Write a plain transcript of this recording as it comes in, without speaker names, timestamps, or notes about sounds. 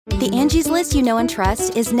The Angie's List you know and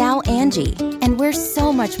trust is now Angie, and we're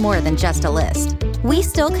so much more than just a list. We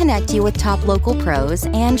still connect you with top local pros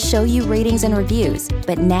and show you ratings and reviews,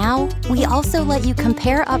 but now we also let you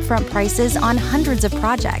compare upfront prices on hundreds of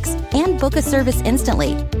projects and book a service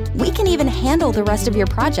instantly. We can even handle the rest of your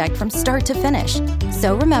project from start to finish.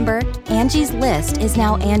 So remember, Angie's List is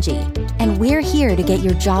now Angie, and we're here to get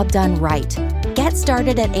your job done right. Get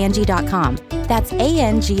started at Angie.com. That's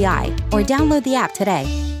ANGI, or download the app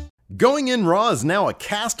today. Going In Raw is now a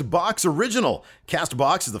CastBox original.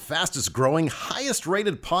 CastBox is the fastest growing, highest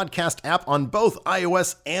rated podcast app on both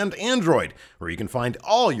iOS and Android, where you can find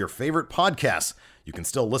all your favorite podcasts. You can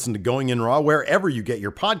still listen to Going In Raw wherever you get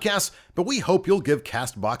your podcasts, but we hope you'll give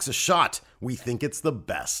CastBox a shot. We think it's the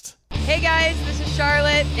best. Hey guys, this is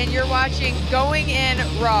Charlotte, and you're watching Going In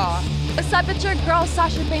Raw. What's up, it's your girl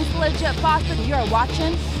Sasha Banks, Legit Boss, and you're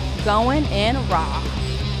watching Going In Raw.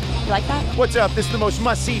 You like that? What's up? This is the most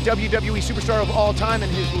must-see WWE superstar of all time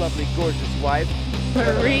and his lovely, gorgeous wife,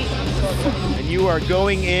 Marie. and you are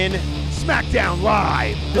going in SmackDown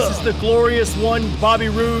Live. This is the glorious one, Bobby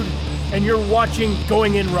Roode, and you're watching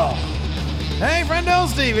Going In Raw. Hey, friendo,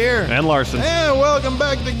 Steve here. And Larson. And welcome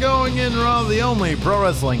back to Going In Raw, the only pro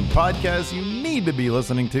wrestling podcast you need to be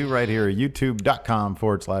listening to right here at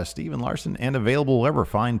youtube.com/Steven Larson, and available wherever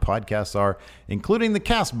fine podcasts are, including the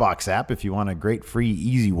CastBox app. If you want a great, free,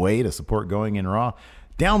 easy way to support Going In Raw,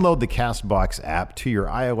 download the CastBox app to your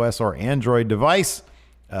iOS or Android device.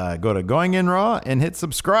 Go to Going In Raw and hit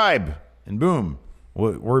subscribe, and boom,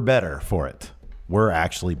 we're better for it. We're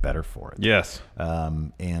actually better for it. Yes.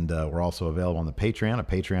 And we're also available on the Patreon at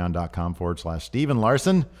patreon.com/Steven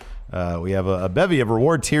Larson. We have a bevy of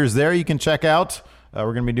reward tiers there you can check out. We're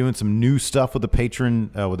going to be doing some new stuff with the Patreon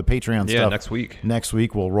stuff. Yeah, next week. Next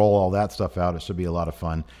week, we'll roll all that stuff out. It should be a lot of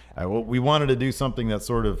fun. We wanted to do something that's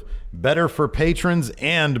sort of better for patrons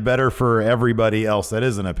and better for everybody else that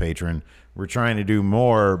isn't a patron. We're trying to do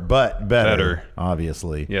more, but better.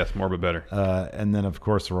 Obviously. Yes, more, but better. And then, of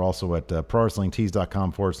course, we're also at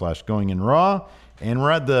prowrestlingtees.com/Going In Raw. And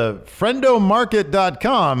we're at the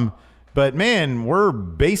friendomarket.com. But, man, we're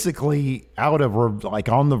basically we're like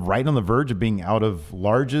on the verge of being out of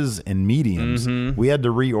larges and mediums. Mm-hmm. We had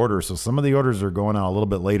to reorder. So some of the orders are going out a little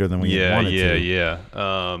bit later than we wanted to. Yeah.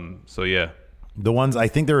 The ones, I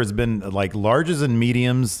think there has been like larges and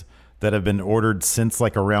mediums that have been ordered since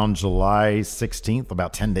like around July 16th,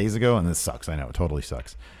 about 10 days ago. And this sucks. I know, it totally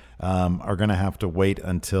sucks. Are going to have to wait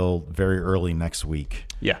until very early next week.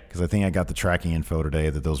 Yeah. Because I think I got the tracking info today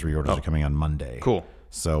that those reorders are coming on Monday. Cool.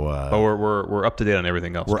 So, but we're up to date on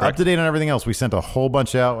everything else. We're correct? Up to date on everything else. We sent a whole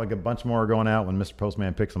bunch out, like a bunch more are going out when Mr.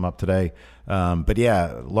 Postman picks them up today. But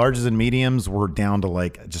yeah, larges and mediums, we're down to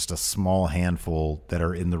like just a small handful that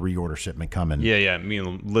are in the reorder shipment coming. Yeah. I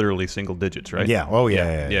mean, literally single digits, right? Yeah. Oh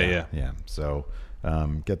yeah. Yeah. So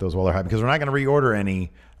get those while they're hot, because we're not going to reorder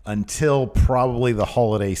any until probably the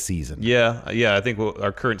holiday season. Yeah. I think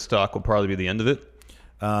our current stock will probably be the end of it.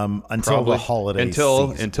 Until probably. The holiday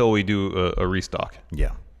season. Until we do a restock.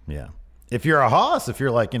 Yeah. If you're a Haas, if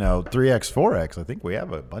you're like 3X, 4X, I think we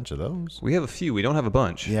have a bunch of those. We have a few. We don't have a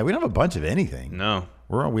bunch. Yeah, we don't have a bunch of anything. No.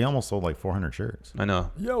 We almost sold like 400 shirts. I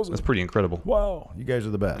know. That's pretty incredible. Wow, you guys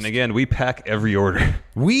are the best. And again, we pack every order.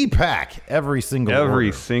 We pack every single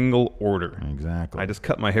order. Exactly. I just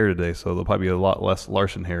cut my hair today, so there'll probably be a lot less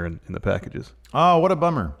Larson hair in the packages. Oh, what a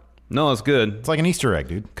bummer. No, it's good. It's like an Easter egg,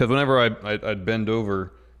 dude. Because whenever I'd bend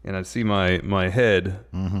over and I'd see my head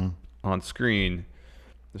on screen,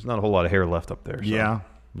 there's not a whole lot of hair left up there. So.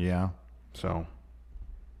 Yeah. So.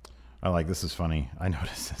 This is funny. I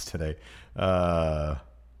noticed this today. Los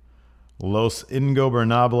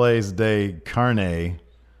Ingobernables de Carne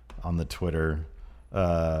on the Twitter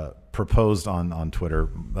proposed on Twitter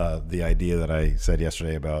the idea that I said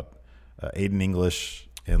yesterday about Aiden English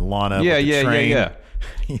and Lana. Yeah.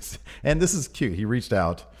 And this is cute. He reached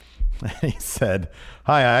out and he said,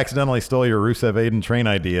 "Hi, I accidentally stole your Rusev Aiden train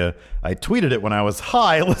idea. I tweeted it when I was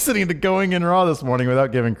high listening to Going In Raw this morning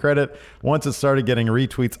without giving credit. Once it started getting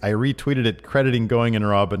retweets, I retweeted it crediting Going In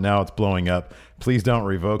Raw, but now it's blowing up. Please don't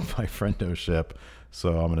revoke my friendoship."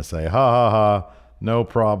 So I'm going to say, ha, no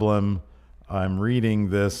problem. I'm reading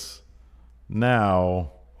this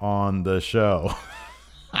now on the show.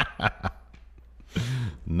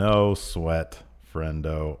 No sweat.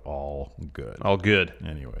 Friendo, all good. All good.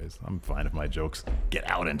 Anyways, I'm fine if my jokes get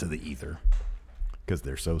out into the ether because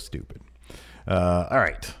they're so stupid. All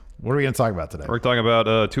right. What are we going to talk about today? We're talking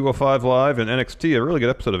about 205 Live and NXT, a really good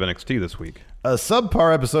episode of NXT this week. A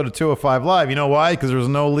subpar episode of 205 Live. You know why? Because there was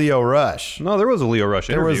no Lio Rush. No, there was a Lio Rush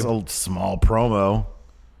interview. There was a small promo,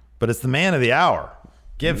 but it's the man of the hour.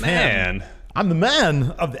 Give him I'm the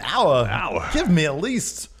man of the hour. Give me at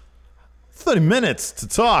least 30 minutes to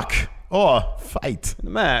talk or fight. The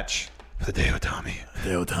match. Hideo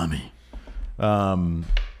Itami.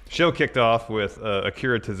 Show kicked off with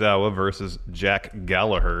Akira Tozawa versus Jack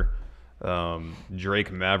Gallagher.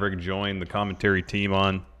 Drake Maverick joined the commentary team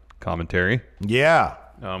on commentary. Yeah.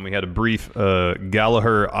 We had a brief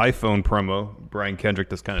Gallagher iPhone promo. Brian Kendrick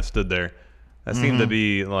just kind of stood there. That seemed to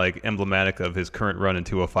be like emblematic of his current run in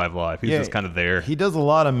 205 Live. He's just kind of there. He does a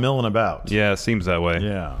lot of milling about. Yeah, it seems that way.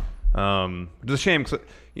 Yeah. It's a shame. Cause,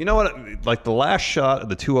 you know what? Like the last shot of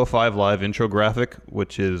the 205 Live intro graphic,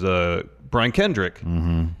 which is Brian Kendrick.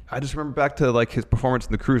 I just remember back to like his performance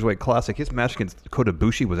in the Cruiserweight Classic. His match against Kota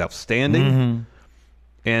Ibushi was outstanding.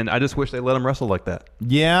 And I just wish they let him wrestle like that.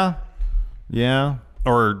 Yeah. Yeah.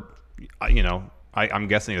 Or, you know, I'm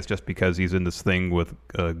guessing it's just because he's in this thing with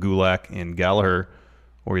Gulak and Gallagher,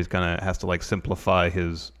 where he's kind of has to like simplify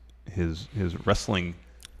his wrestling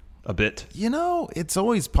a bit. You know, it's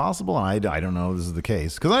always possible. I don't know if this is the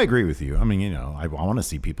case because I agree with you. I mean, you know, I want to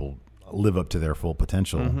see people live up to their full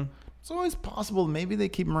potential. It's always possible. Maybe they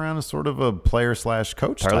keep him around as sort of a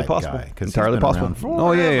player/coach type guy. Entirely possible.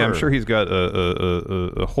 Oh yeah, I'm sure he's got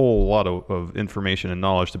a whole lot of information and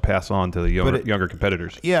knowledge to pass on to the younger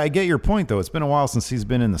competitors. Yeah, I get your point though. It's been a while since he's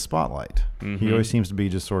been in the spotlight. He always seems to be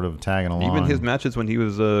just sort of tagging along. Even his matches when he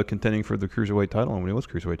was contending for the Cruiserweight title and when he was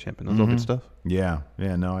Cruiserweight champion. That was all good stuff. Yeah.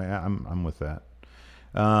 No, I'm with that.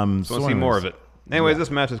 So we'll see more of it. Anyways, this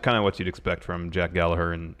match is kind of what you'd expect from Jack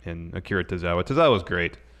Gallagher and Akira Tozawa. Tozawa's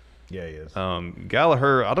great. Yeah, he is.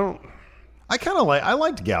 Gallagher, I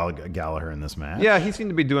liked Gallagher in this match. Yeah, he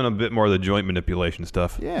seemed to be doing a bit more of the joint manipulation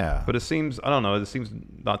stuff. Yeah. But it seems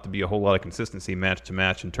not to be a whole lot of consistency match to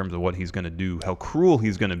match in terms of what he's going to do, how cruel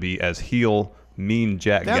he's going to be as heel, mean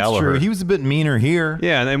Jack Gallagher. That's true. He was a bit meaner here.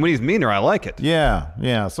 Yeah, and then when he's meaner, I like it.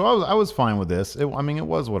 Yeah. So I was fine with this. It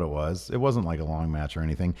was what it was. It wasn't like a long match or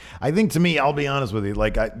anything. I think to me, I'll be honest with you,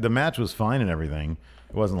 like the match was fine and everything.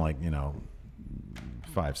 It wasn't like,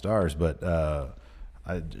 5 stars, but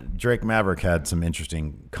Drake Maverick had some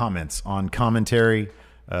interesting comments on commentary.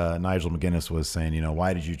 Nigel McGuinness was saying,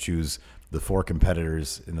 why did you choose the 4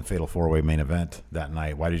 competitors in the Fatal 4-Way main event that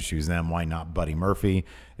night? Why did you choose them? Why not Buddy Murphy?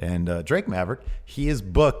 And Drake Maverick, he is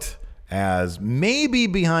booked as maybe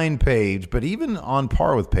behind Paige, but even on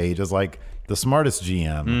par with Paige as like the smartest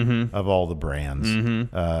GM of all the brands,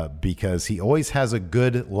 because he always has a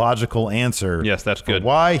good logical answer. Yes, that's good.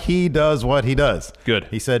 Why he does what he does. Good.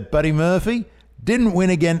 He said Buddy Murphy didn't win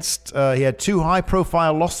against. He had 2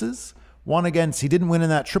 high-profile losses. One against. He didn't win in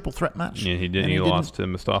that triple threat match. Yeah, he did. He lost to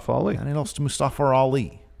Mustafa Ali. And he lost to Mustafa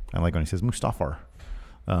Ali. I like when he says Mustafa.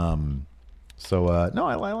 No,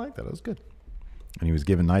 I like that. It was good. And he was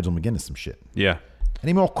giving Nigel McGuinness some shit. Yeah.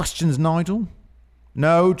 Any more questions, Nigel?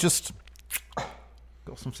 No, just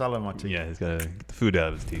got some salad in my teeth. Yeah, he's got to get the food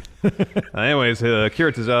out of his teeth. Anyways,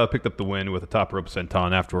 Akira Tozawa picked up the win with a top rope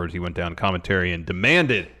senton. Afterwards, he went down commentary and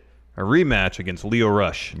demanded a rematch against Lio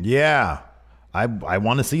Rush. Yeah, I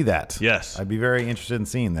want to see that. Yes. I'd be very interested in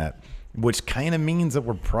seeing that, which kind of means that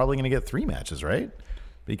we're probably going to get 3 matches, right?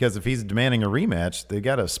 Because if he's demanding a rematch, they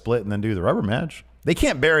got to split and then do the rubber match. They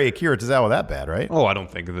can't bury Akira Tozawa that bad, right? Oh, I don't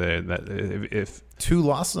think that if 2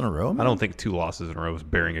 losses in a row, man? I don't think 2 losses in a row is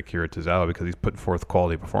burying Akira Tozawa because he's putting forth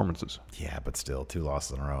quality performances. Yeah, but still, 2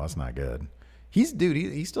 losses in a row, that's not good. He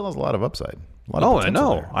still has a lot of upside. I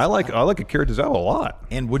know. There. I like Akira Tozawa a lot.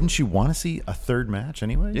 And wouldn't you want to see a 3rd match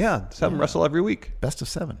anyway? Yeah, just have him wrestle every week. Best of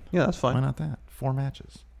 7. Yeah, that's fine. Why not that? 4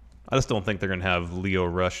 matches. I just don't think they're going to have Lio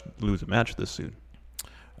Rush lose a match this soon.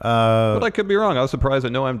 But I could be wrong. I was surprised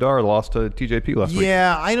that Noam Dar lost to TJP last week.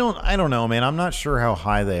 Yeah, I don't know, man. I'm not sure how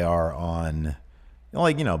high they are on,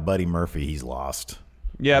 Buddy Murphy. He's lost.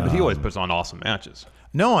 Yeah, but he always puts on awesome matches.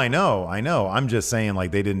 No, I know. I'm just saying, like,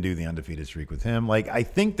 they didn't do the undefeated streak with him. Like, I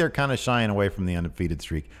think they're kind of shying away from the undefeated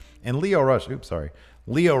streak. And Lio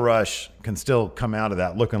Rush can still come out of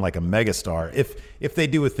that looking like a megastar. If they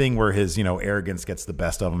do a thing where his, arrogance gets the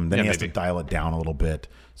best of him, then he has to dial it down a little bit.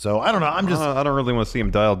 So, I don't know. I don't really want to see him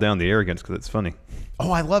dial down the arrogance because it's funny.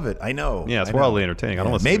 Oh, I love it. I know. Yeah, it's wildly entertaining. I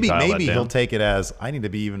don't want to see him dial that down. Maybe he'll take it as, I need to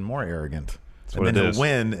be even more arrogant. And then he'll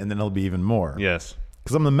win, and then he'll be even more. Yes.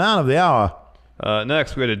 Because I'm the man of the hour.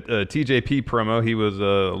 Next, we had a TJP promo. He was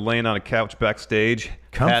laying on a couch backstage.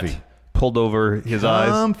 Comfy. Hat pulled over his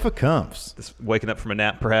eyes. For comfs. Just waking up from a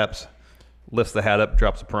nap, perhaps. Lifts the hat up,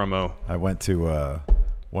 drops a promo. I went to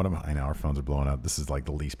I know our phones are blowing up. This is like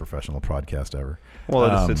the least professional podcast ever.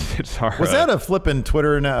 Well, it's hard. Was that a flipping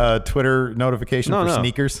Twitter notification for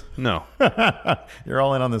sneakers? No. You're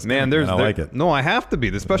all in on this. Man, I like it. No, I have to be,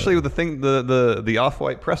 especially with the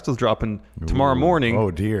Off-White Presto's dropping tomorrow morning.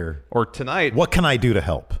 Oh dear. Or tonight. What can I do to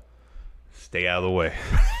help? Stay out of the way.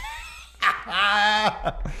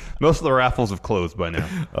 Most of the raffles have closed by now.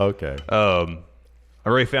 Okay. I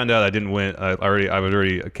already found out I didn't win. I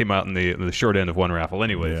already came out in the short end of one raffle.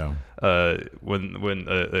 Anyways, when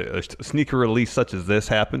a sneaker release such as this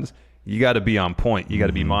happens, you got to be on point. You got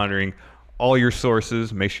to be monitoring all your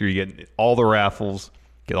sources. Make sure you get all the raffles,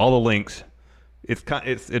 get all the links.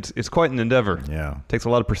 It's quite an endeavor. Yeah, takes a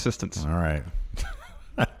lot of persistence. All right.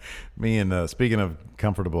 Me and speaking of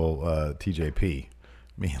comfortable TJP,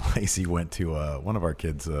 me and Lacey went to one of our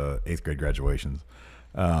kids' 8th grade graduations.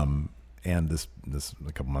 And this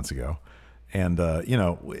a couple months ago, and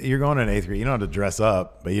you're going in 8th grade. You don't have to dress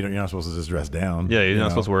up, but you're not supposed to just dress down. Yeah, you're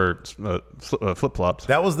not supposed to wear flip flops.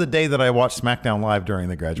 That was the day that I watched SmackDown Live during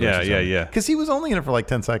the graduation. Yeah. Because he was only in it for like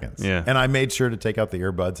 10 seconds. Yeah, and I made sure to take out the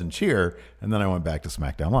earbuds and cheer, and then I went back to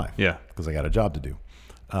SmackDown Live. Yeah, because I got a job to do.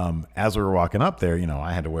 As we were walking up there,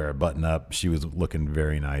 I had to wear a button up. She was looking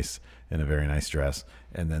very nice in a very nice dress,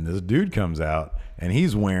 and then this dude comes out, and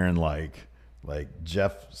he's wearing like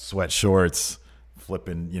Jeff sweat shorts,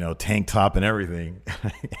 flipping, tank top and everything.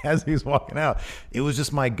 As he's walking out, it was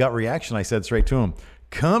just my gut reaction. I said straight to him,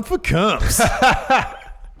 "Come for cumps."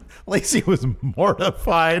 Lacey was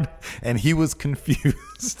mortified and he was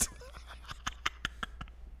confused.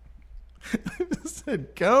 I just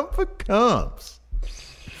said, "Come for cumps."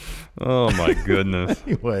 Oh my goodness.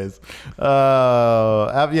 Anyways, so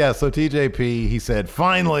TJP, he said,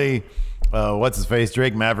 finally, what's his face?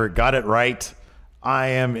 Drake Maverick got it right. I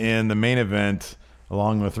am in the main event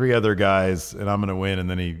along with 3 other guys, and I'm going to win. And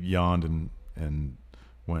then he yawned and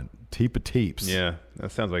went teeps. Yeah,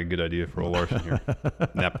 that sounds like a good idea for old Larson here.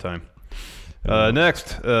 Nap time.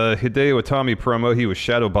 Next, Hideo Itami promo. He was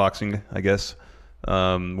shadow boxing, I guess,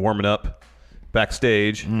 warming up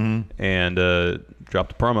backstage, and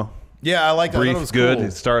dropped a promo. Yeah, I like that. Brief, it was good. Cool.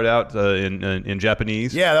 It started out in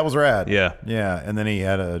Japanese. Yeah, that was rad. Yeah. And then he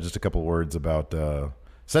had just a couple words about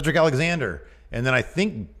Cedric Alexander. And then I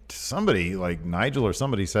think somebody, like Nigel or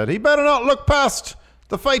somebody, said, he better not look past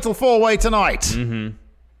the fatal 4-way tonight. Mm-hmm.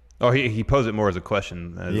 Oh, he posed it more as a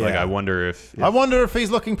question. Like, I wonder if he's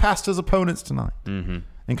looking past his opponents tonight,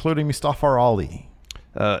 including Mustafa Ali.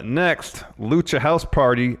 Next, Lucha House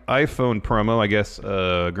Party iPhone promo. I guess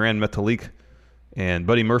Grand Metalik and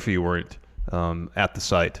Buddy Murphy weren't at the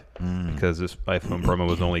site because this iPhone promo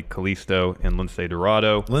was only Kalisto and Lince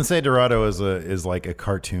Dorado. Lince Dorado is like a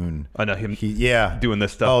cartoon. I know him. Doing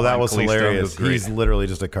this stuff. Oh, that was Kalisto hilarious. Was he's literally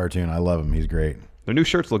just a cartoon. I love him. He's great. Their new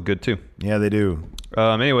shirts look good too. Yeah, they do.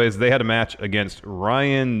 Anyways, they had a match against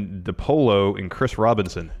Ryan DePolo and Chris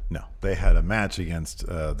Robinson. No, they had a match against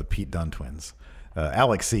the Pete Dunne twins.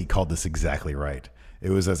 Alex C called this exactly right.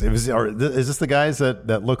 Is this the guys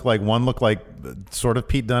that look like sort of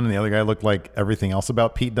Pete Dunne and the other guy looked like everything else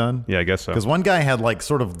about Pete Dunne? Yeah, I guess so. Because one guy had like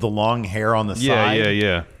sort of the long hair on the side.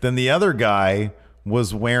 Yeah. Then the other guy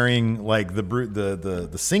was wearing like the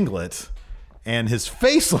singlet, and his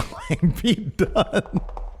face looked like Pete Dunne.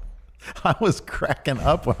 I was cracking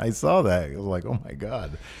up when I saw that. I was like, oh my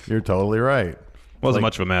God, you're totally right. Wasn't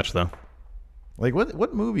much of a match though. Like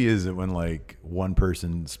what movie is it when like one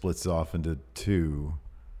person splits off into 2?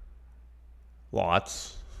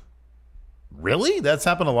 Lots. Really? That's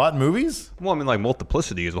happened a lot in movies? Well, I mean, like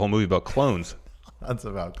Multiplicity is a whole movie about clones. That's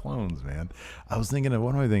about clones, man. I was thinking of,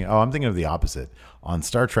 what am I thinking? Oh, I'm thinking of the opposite. On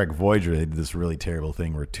Star Trek Voyager, they did this really terrible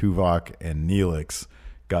thing where Tuvok and Neelix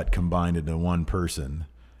got combined into one person,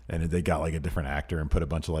 and they got like a different actor and put a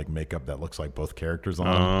bunch of like makeup that looks like both characters on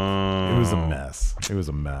them. It was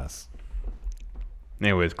a mess.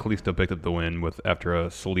 Anyways, Kalisto picked up the win after a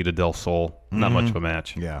Solita del Sol. Not much of a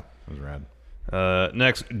match. Yeah, it was rad.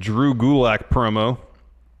 Next, Drew Gulak promo.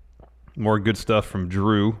 More good stuff from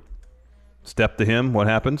Drew. Step to him. What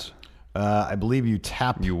happens? I believe you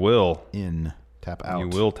tap. You will. Tap out. You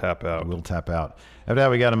will tap out. You will tap out. After that,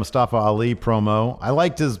 we got a Mustafa Ali promo. I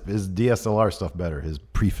liked his DSLR stuff better, his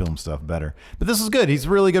pre-film stuff better. But this is good. He's a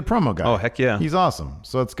really good promo guy. Oh, heck yeah. He's awesome.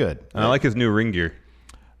 So it's good. And I like his new ring gear.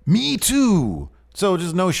 Me too. So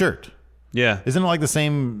just no shirt. Yeah. Isn't it like the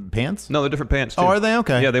same pants? No, they're different pants too. Oh, are they?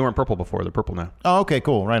 Okay. Yeah, they weren't purple before. They're purple now. Oh, okay,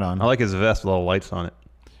 cool. Right on. I like his vest with all the lights on it.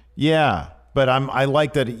 Yeah. But I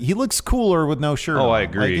like that he looks cooler with no shirt on. I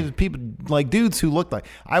agree. Like people, like dudes who look like,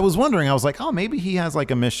 I was wondering, I was like, oh, maybe he has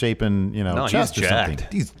like a misshapen, chest he's or jacked. something.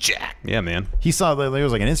 He's jacked. Yeah, man. He saw that there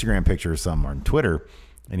was like an Instagram picture or something on Twitter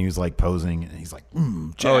and he was like posing, and he's like,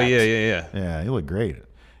 jacked. Oh yeah. Yeah, he looked great.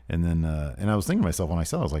 And then, and I was thinking to myself when I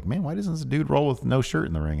saw it, I was like, man, why doesn't this dude roll with no shirt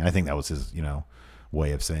in the ring? And I think that was his,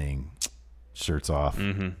 way of saying shirts off,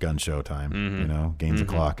 gun show time, gains the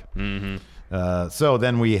clock. So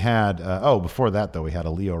then we had, before that though, we had a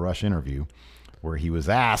Lio Rush interview where he was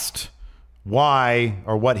asked why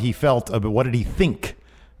or what he felt about, what did he think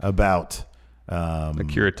about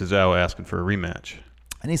Akira Tozawa asking for a rematch.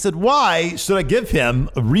 And he said, why should I give him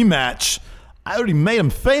a rematch? I already made him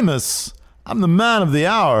famous. I'm the man of the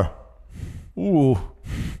hour. Ooh.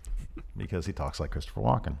 Because he talks like Christopher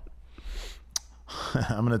Walken.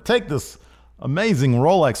 I'm going to take this amazing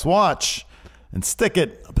Rolex watch and stick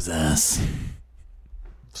it up his ass.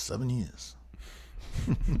 7 years.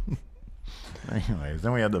 Anyways,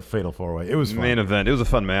 then we had the Fatal 4-Way. It was fun. Main event. It was a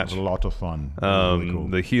fun match. It was a lot of fun. Really cool.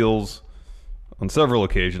 The heels, on several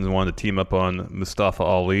occasions, wanted to team up on Mustafa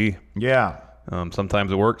Ali. Yeah.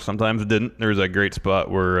 Sometimes it worked, sometimes it didn't. There was that great spot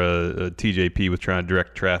where TJP was trying to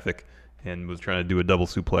direct traffic and was trying to do a double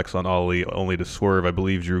suplex on Ali, only to swerve, I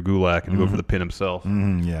believe, Drew Gulak and go for the pin himself.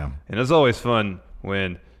 Yeah. And it's always fun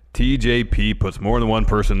when TJP puts more than one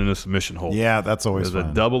person in a submission hold. Yeah, that's always fun.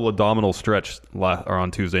 There's a double abdominal stretch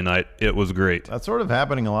on Tuesday night. It was great. That's sort of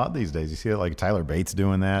happening a lot these days. You see it like Tyler Bates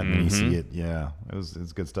doing that, and then you see it. Yeah,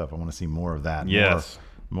 it's good stuff. I want to see more of that. Yes.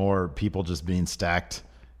 More people just being stacked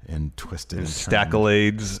and twisted. And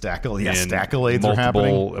Stackallades. Stackallades are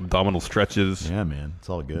happening. Multiple abdominal stretches. Yeah, man. It's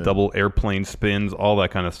all good. Double airplane spins, all that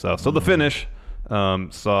kind of stuff. So the finish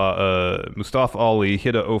saw Mustafa Ali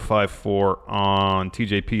hit a 054 on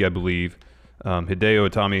TJP, I believe. Hideo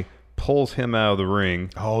Itami pulls him out of the ring.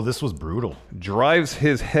 Oh, this was brutal. Drives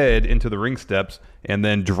his head into the ring steps and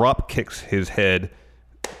then drop kicks his head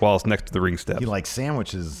while it's next to the ring steps. He like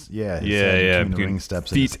sandwiches, between the ring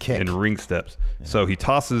steps feet and his kick. and ring steps. Yeah. So he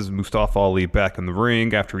tosses Mustafa Ali back in the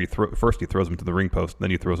ring after first he throws him to the ring post, then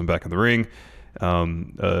he throws him back in the ring,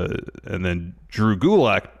 and then Drew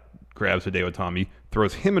Gulak grabs Hideo Itami,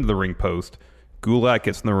 throws him into the ring post. Gulak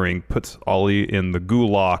gets in the ring, puts Ali in the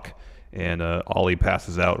Gulak, and Ali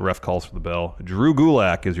passes out. Ref calls for the bell. Drew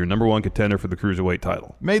Gulak is your number one contender for the Cruiserweight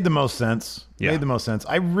title. Made the most sense. Yeah. Made the most sense.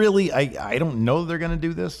 I don't know that they're going to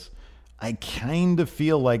do this. I kind of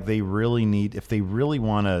feel like they really need, if they really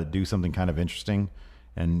want to do something kind of interesting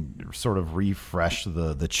and sort of refresh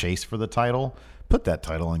the chase for the title, put that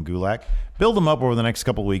title on Gulak. Build him up over the next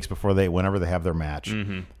couple of weeks whenever they have their match.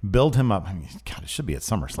 Build him up. I mean, God, it should be at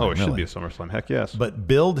SummerSlam. Oh, it should be at SummerSlam. Heck yes. But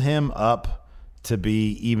build him up to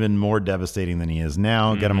be even more devastating than he is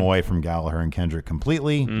now. Get him away from Gallagher and Kendrick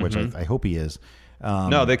completely, which I hope he is.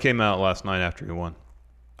 No, they came out last night after he won.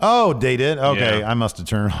 Oh, they did? Okay, Yeah. I must have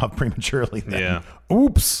turned off prematurely then. Yeah.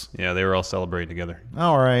 Oops. Yeah, they were all celebrating together.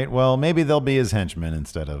 All right, well, maybe they'll be his henchmen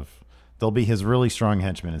they'll be his really strong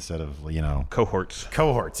henchmen instead of, Cohorts.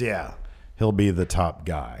 Cohorts, yeah. He'll be the top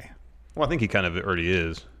guy. Well, I think he kind of already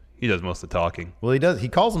is. He does most of the talking. Well, he does. He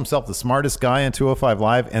calls himself the smartest guy in 205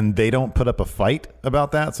 Live, and they don't put up a fight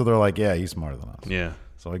about that. So they're like, yeah, he's smarter than us. Yeah.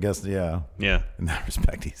 So I guess, yeah. Yeah. In that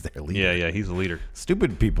respect, he's their leader. Yeah, he's the leader.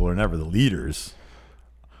 Stupid people are never the leaders.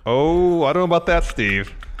 Oh, I don't know about that,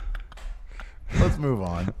 Steve. Let's move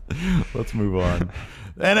on.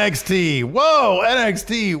 NXT. Whoa,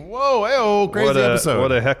 NXT. Whoa, ew, crazy episode.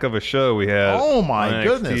 What a heck of a show we had. Oh, my NXT.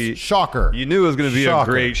 goodness. Shocker. You knew it was going to be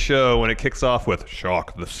Shocker. a great show when it kicks off with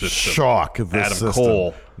Shock the System. Shock the Adam system.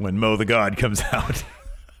 Cole. When Mo the God comes out.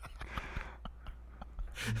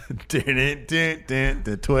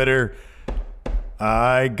 The Twitter.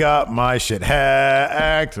 I got my shit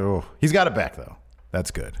hacked. Oh, he's got it back, though. That's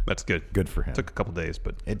good. That's good. Good for him. Took a couple days,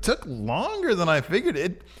 but it took longer than I figured.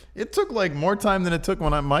 It took like more time than it took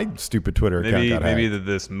when my stupid Twitter account got hacked. Maybe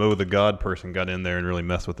this Mo the God person got in there and really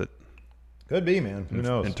messed with it. Could be, man. Who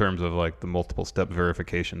knows? In terms of like the multiple step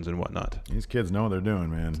verifications and whatnot. These kids know what they're doing,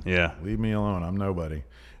 man. Yeah. Leave me alone. I'm nobody.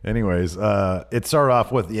 Anyways, it started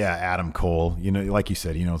off with Adam Cole. Like you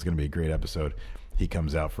said, it's going to be a great episode. He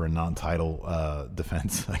comes out for a non-title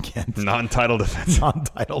defense against non-title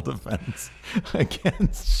defense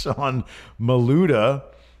against Sean Maluda.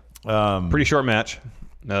 Pretty short match.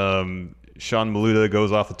 Sean Maluda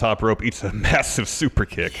goes off the top rope, eats a massive super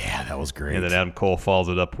kick. Yeah, that was great. And then Adam Cole follows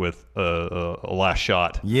it up with a last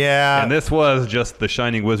shot. Yeah. And this was just the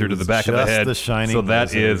Shining Wizard to the back of the head. The Shining So that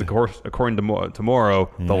Wizard. is, of course, according to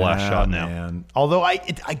tomorrow, the last shot now. Man. Although I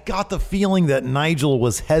got the feeling that Nigel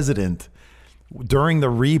was hesitant during the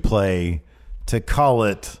replay to call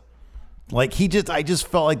it. Like I just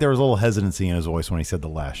felt like there was a little hesitancy in his voice when he said the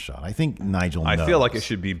last shot. I think Nigel knows. I feel like it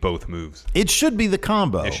should be both moves. It should be the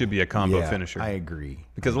combo. It should be a combo finisher. I agree.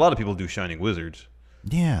 Because a lot of people do Shining Wizards.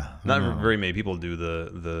 Yeah. Not very many people do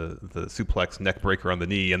the suplex neck breaker on the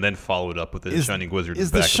knee and then follow it up with the Shining Wizard in the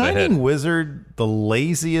back of the head. Is the Shining Wizard the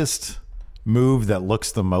laziest move that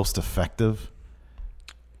looks the most effective?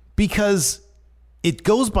 Because it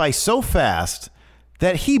goes by so fast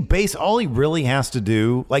that all he really has to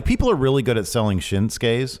do, like people are really good at selling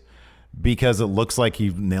Shinsuke's because it looks like he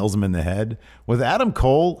nails him in the head. With Adam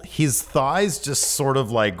Cole, his thighs just sort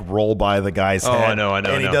of like roll by the guy's head. I know. And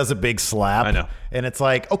he does a big slap. I know. And it's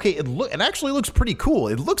like, okay, it actually looks pretty cool.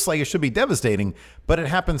 It looks like it should be devastating, but it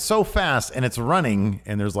happens so fast and it's running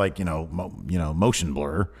and there's like, motion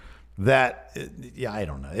blur that, I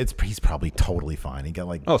don't know. He's probably totally fine. He got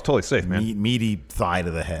like, it's totally safe, man. Meaty thigh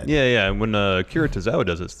to the head. Yeah. And when Kira Tozawa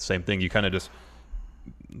does it, it's the same thing. You kind of just,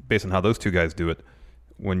 based on how those two guys do it,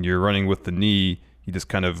 when you're running with the knee, you just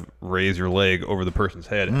kind of raise your leg over the person's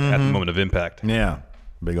head at the moment of impact. Yeah.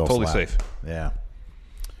 Big old totally slap. safe.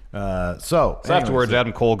 Yeah. So afterwards,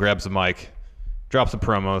 Adam Cole grabs the mic, drops a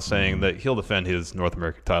promo saying that he'll defend his North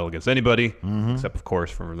American title against anybody, except, of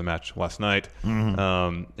course, from the match last night.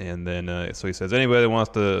 And then, so he says, anybody that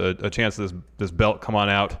wants a chance of this belt, come on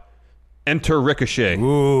out. Enter Ricochet.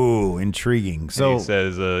 Ooh, intriguing. So and he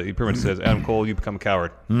says, he pretty much says, Adam Cole, you become a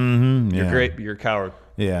coward. You're great, but you're a coward.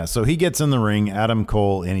 Yeah, so he gets in the ring, Adam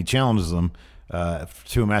Cole, and he challenges him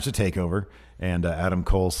to a match at TakeOver. And Adam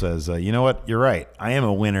Cole says, you know what? You're right. I am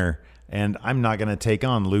a winner, and I'm not going to take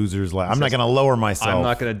on losers. I'm not going to lower myself. I'm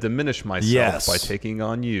not going to diminish myself by taking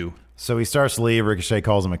on you. So he starts to leave. Ricochet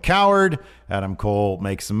calls him a coward. Adam Cole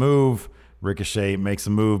makes a move. Ricochet makes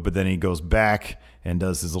a move, but then he goes back and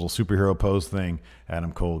does his little superhero pose thing.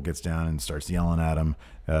 Adam Cole gets down and starts yelling at him.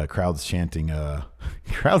 Crowd's chanting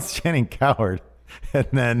coward. And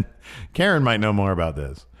then Karen might know more about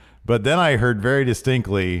this. But then I heard very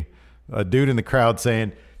distinctly a dude in the crowd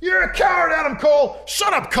saying, "You're a coward, Adam Cole.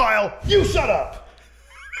 Shut up, Kyle. You shut up."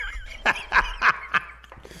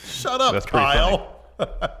 Shut up, Kyle.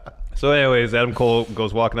 So anyways, Adam Cole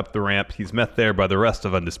goes walking up the ramp. He's met there by the rest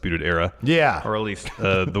of Undisputed Era. Yeah. Or at least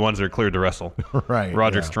the ones that are cleared to wrestle. Right.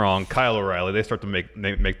 Roderick Strong, Kyle O'Reilly. They start to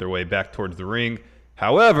make their way back towards the ring.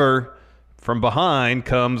 However, from behind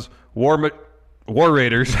comes War Raiders. War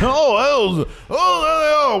Raiders.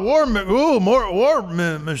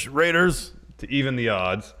 To even the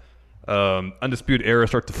odds. Undisputed Era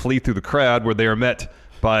start to flee through the crowd where they are met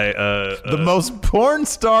by the most porn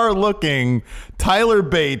star looking Tyler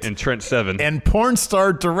Bate and Trent Seven, and porn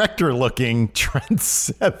star director looking Trent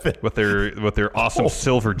Seven with their awesome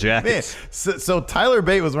silver jackets. So Tyler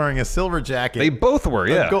Bate was wearing a silver jacket. They both were,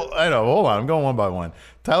 yeah. I know. Hold on, I'm going one by one.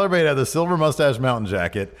 Tyler Bate had the silver mustache mountain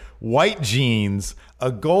jacket, white jeans,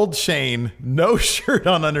 a gold chain, no shirt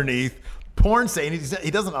on underneath. Porn stain.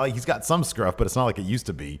 He doesn't. He's got some scruff, but it's not like it used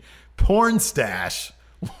to be. Porn stash.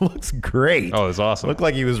 Looks great. Oh, it's awesome. Looked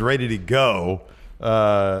like he was ready to go.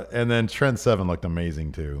 And then Trent Seven looked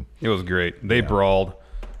amazing too. It was great. They brawled.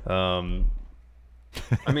 I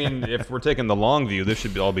mean, if we're taking the long view, this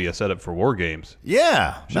should all be a setup for War Games.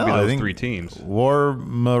 Yeah. Should be those three teams. War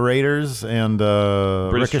Raiders and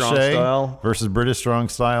British Ricochet Strong Style versus British Strong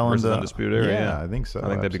Style versus and Undisputed Era. Yeah, I think so. I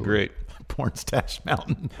think that'd be great. Porn stash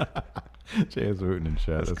mountain. J.S. Wooten and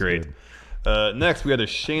chat. That's great. Next, we had a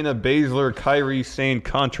Shayna Baszler, Kairi Sane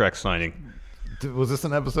contract signing. Was this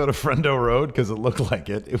an episode of Friendo Road? Because it looked like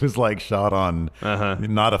it. It was like shot on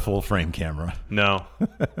not a full frame camera. No.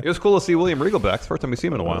 It was cool to see William Regal back. It's the first time we see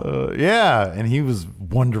him in a while. Yeah, and he was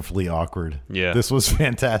wonderfully awkward. Yeah. This was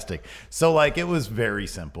fantastic. So, it was very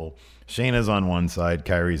simple. Shayna's on one side,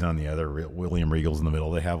 Kairi's on the other, William Regal's in the middle.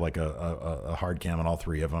 They have a hard cam on all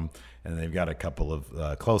three of them, and they've got a couple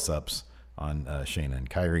of close-ups on Shayna and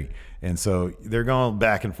Kairi. And so they're going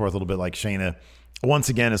back and forth a little bit, like Shayna once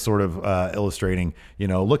again is sort of illustrating,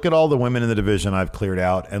 look at all the women in the division I've cleared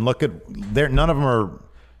out, and look at none of them are.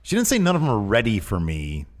 She didn't say none of them are ready for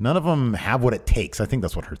me. None of them have what it takes. I think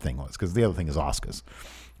that's what her thing was, because the other thing is Asuka's.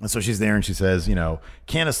 And so she's there and she says, Candice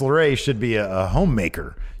LeRae should be a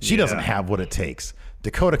homemaker. She doesn't have what it takes.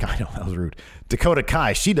 Dakota Kai, no, that was rude. Dakota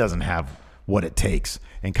Kai, she doesn't have what it takes.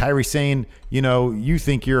 And Kairi Sane, you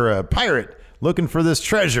think you're a pirate looking for this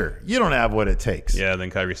treasure. You don't have what it takes. Yeah, then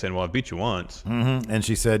Kairi Sane, well, I beat you once. Mm-hmm. And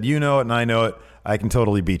she said, you know it and I know it. I can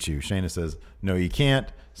totally beat you. Shayna says, no, you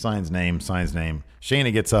can't. Signs name.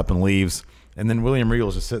 Shayna gets up and leaves. And then William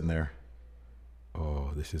Regal's just sitting there.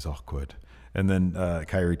 Oh, this is awkward. And then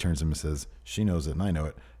Kairi turns to him and says, she knows it and I know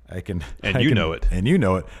it. know it. And you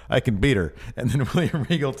know it. I can beat her. And then William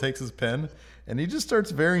Regal takes his pen and he just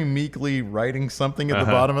starts very meekly writing something at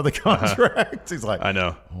the bottom of the contract. He's like, I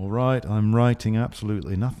know. All right, I'm writing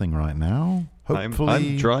absolutely nothing right now. Hopefully,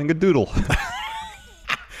 I'm drawing a doodle.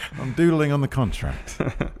 I'm doodling on the contract.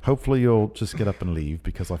 Hopefully you'll just get up and leave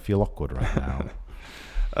because I feel awkward right now.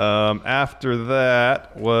 After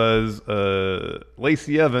that was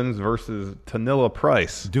Lacey Evans versus Tanilla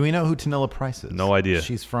Price. Do we know who Tanilla Price is? No idea.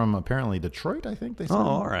 She's from apparently Detroit, I think they said. Oh,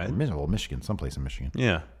 all right. Well, Michigan, someplace in Michigan.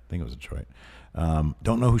 Yeah. I think it was Detroit.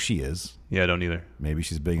 Don't know who she is. Yeah, I don't either. Maybe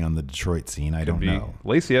she's big on the Detroit scene. I don't know.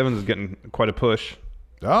 Lacey Evans is getting quite a push.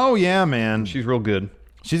 Oh, yeah, man. She's real good.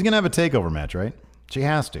 She's going to have a takeover match, right? She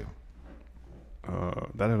has to.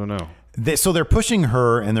 That I don't know. So they're pushing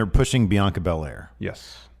her and they're pushing Bianca Belair.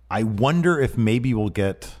 Yes. I wonder if maybe we'll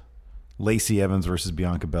get Lacey Evans versus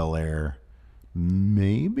Bianca Belair.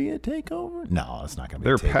 Maybe a takeover? No, it's not going to be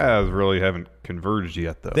Their a takeover. paths really haven't converged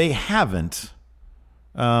yet, though. They haven't.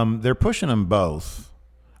 They're pushing them both.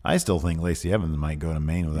 I still think Lacey Evans might go to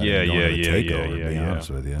main without even going to the takeover, to be honest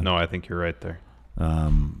with you. No, I think you're right there.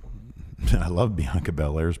 I love Bianca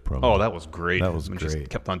Belair's promo. Oh, that was great. That was when great. She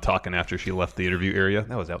kept on talking after she left the interview area.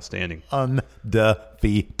 That was outstanding.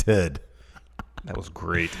 Undefeated. That was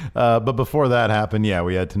great. But before that happened,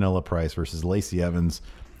 we had Tanilla Price versus Lacey Evans.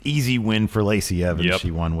 Easy win for Lacey Evans. Yep.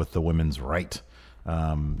 She won with the women's right.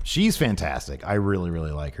 She's fantastic. I really,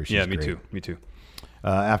 really like her. She's me great. too. Me too.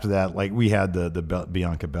 After that, we had the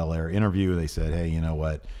Bianca Belair interview. They said, hey, you know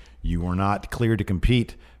what? You were not cleared to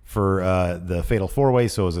compete for the Fatal 4-Way,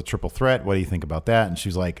 so it was a triple threat. What do you think about that? And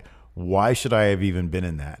she's like, why should I have even been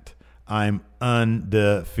in that? I'm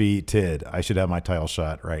undefeated. I should have my title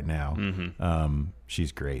shot right now. Mm-hmm.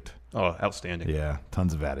 She's great. Oh, outstanding. Yeah,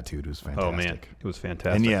 tons of attitude. It was fantastic. Oh, man. It was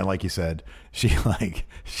fantastic. And like you said, she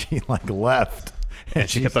left. And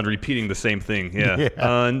she kept on repeating the same thing. Yeah.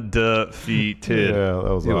 Undefeated. Yeah,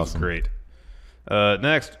 that was awesome. It was great.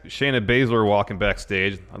 Next, Shayna Baszler walking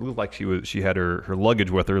backstage. It looked like she had her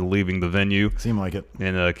luggage with her leaving the venue. Seemed like it.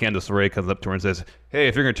 And Candice LeRae comes up to her and says, hey,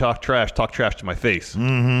 if you're going to talk trash to my face.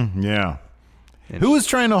 Mm-hmm. Yeah. And who was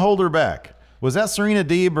trying to hold her back? Was that Serena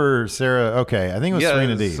Deeb or Sarah? Okay, I think it was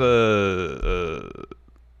Serena Deeb.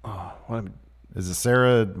 Is it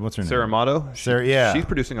Sarah? What's her name? Sarah Amato. Sarah, yeah. She's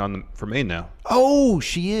producing for Maine now. Oh,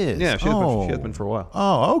 she is. Yeah, she has been for a while.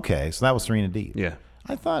 Oh, okay. So that was Serena Deeb. Yeah.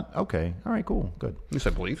 I thought, okay, all right, cool, good. At least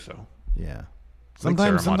I believe so. Yeah.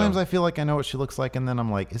 Sometimes I feel like I know what she looks like, and then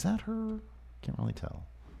I'm like, is that her? Can't really tell.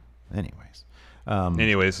 Anyways,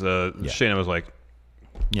 Shayna was like,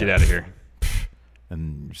 get out of here.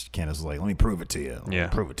 And Candice was like, let me prove it to you.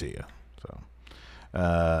 Prove it to you. So,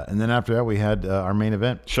 and then after that, we had our main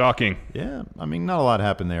event. Shocking. Yeah, I mean, not a lot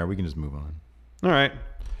happened there. We can just move on. All right.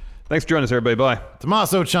 Thanks for joining us, everybody. Bye.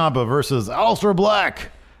 Tommaso Ciampa versus Aleister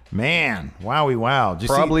Black. Man, wowie wow.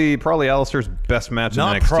 Probably Aleister's best match in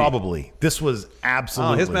NXT. Not probably. This was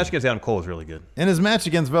absolutely. His match against Adam Cole was really good. And his match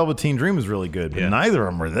against Velveteen Dream was really good, but neither of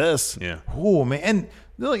them were this. Yeah. Oh, man. And,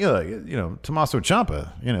 Tommaso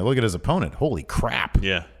Ciampa, look at his opponent. Holy crap.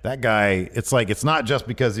 Yeah. That guy, it's not just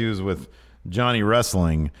because he was with Johnny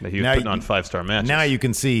Wrestling. He was putting on 5-star matches. Now you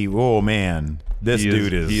can see, oh, man,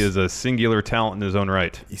 he is a singular talent in his own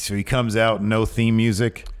right. So he comes out, no theme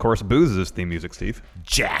music. Of course, Booze is his theme music, Steve.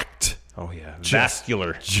 Jacked. Oh, yeah.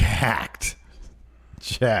 Vascular. Jacked.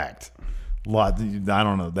 I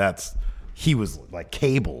don't know. He was like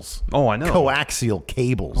cables. Oh, I know. Coaxial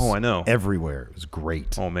cables. Oh, I know. Everywhere. It was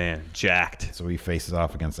great. Oh, man. Jacked. So he faces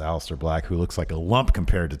off against Aleister Black, who looks like a lump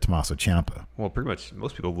compared to Tommaso Ciampa. Well, pretty much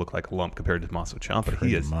most people look like a lump compared to Tommaso Ciampa. Pretty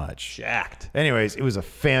he is much jacked. Anyways, it was a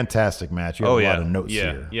fantastic match. You have a lot of notes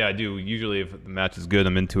here. Yeah, I do. Usually if the match is good,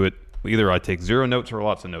 I'm into it. Either I take 0 notes or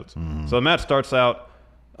lots of notes. Mm-hmm. So the match starts out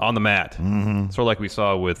on the mat. Mm-hmm. Sort of like we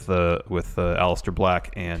saw with Aleister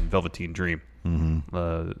Black and Velveteen Dream. Mm-hmm.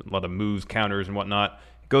 A lot of moves, counters, and whatnot.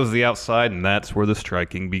 It goes to the outside, and that's where the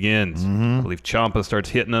striking begins. Mm-hmm. I believe Ciampa starts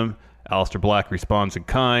hitting him. Aleister Black responds in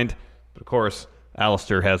kind. But, of course,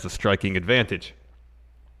 Aleister has the striking advantage.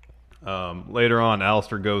 Later on,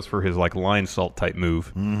 Aleister goes for his line salt type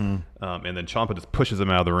move. Mm-hmm. And then Ciampa just pushes him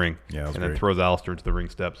out of the ring. Yeah, and then throws Aleister to the ring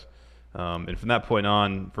steps. And from that point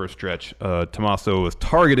on, for a stretch, Tommaso was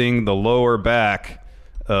targeting the lower back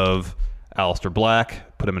of Aleister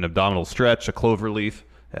Black, put him in an abdominal stretch, a clover leaf.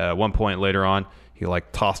 At one point later on, he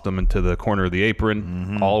tossed him into the corner of the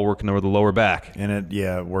apron, all working over the lower back. And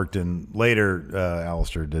it worked in later.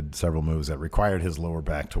 Aleister did several moves that required his lower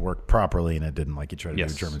back to work properly, and it didn't. Like he tried to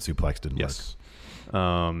do a German suplex, didn't work.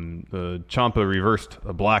 Ciampa reversed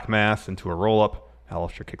a black mass into a roll-up.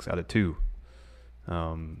 Aleister kicks out at 2.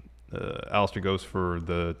 Aleister goes for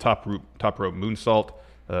the top rope moonsault.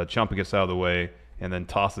 Ciampa gets out of the way and then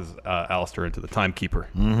tosses Aleister into the timekeeper.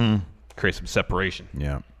 Mm-hmm. Creates some separation.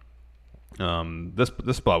 Yeah.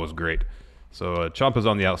 This spot was great. So Ciampa's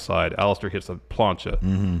on the outside. Aleister hits a plancha.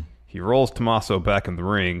 Mm-hmm. He rolls Tommaso back in the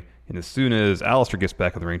ring, and as soon as Aleister gets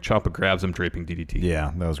back in the ring, Ciampa grabs him, draping DDT.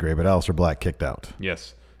 Yeah, that was great, but Aleister Black kicked out.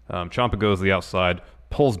 Yes. Ciampa goes to the outside,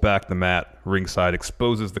 pulls back the mat ringside,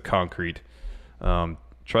 exposes the concrete,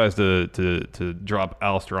 tries to drop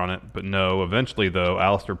Aleister on it, but no. Eventually, though,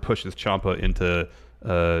 Aleister pushes Ciampa into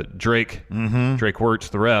Drake. Drake Wirtz,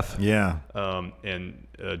 the ref. Yeah. And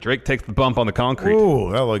Drake takes the bump on the concrete.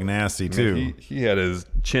 Ooh, that looked nasty, too. He had his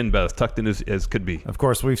chin about as tucked in as could be. Of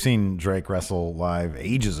course, we've seen Drake wrestle live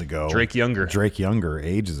ages ago. Drake Younger,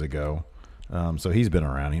 ages ago. So he's been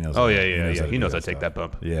around. He knows. Oh, yeah. He knows how to take that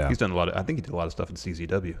bump. Yeah. He's done a lot of, I think he did a lot of stuff in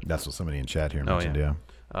CZW. That's what somebody in chat here mentioned,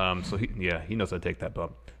 So he knows how to take that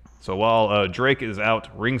bump. So while Drake is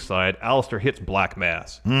out ringside, Aleister hits Black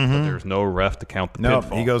Mass, but there's no ref to count the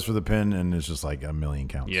pinfall. He goes for the pin, and it's just like a million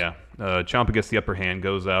counts. Yeah. Ciampa gets the upper hand,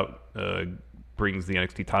 goes out, brings the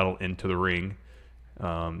NXT title into the ring.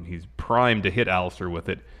 He's primed to hit Aleister with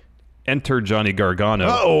it. Enter Johnny Gargano.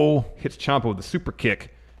 Uh-oh. Hits Ciampa with a super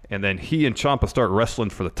kick, and then he and Ciampa start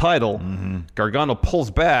wrestling for the title. Gargano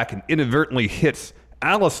pulls back and inadvertently hits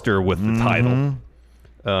Aleister with the title.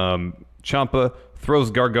 Ciampa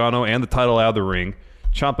throws Gargano and the title out of the ring.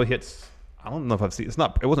 Ciampa hits, I don't know if I've seen,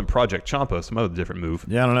 it wasn't Project Ciampa, some other different move.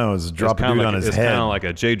 Yeah, I don't know. It was drop a dude on his head. It's kind of like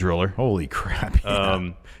a J Driller. Holy crap.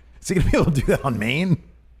 Yeah. Is he going to be able to do that on Maine?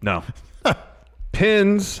 No.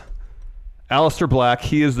 Pins Aleister Black.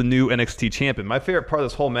 He is the new NXT champion. My favorite part of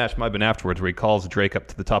this whole match might have been afterwards, where he calls Drake up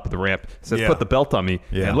to the top of the ramp, says, put the belt on me.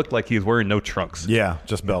 And it looked like he was wearing no trunks. Yeah,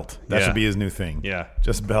 just belt. That should be his new thing. Yeah.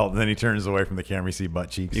 Just belt. And then he turns away from the camera, you see butt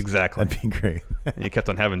cheeks. Exactly. That'd be great. And he kept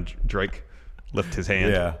on having Drake lift his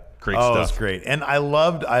hand. Yeah. Great stuff. That's great. And I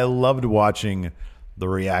loved watching the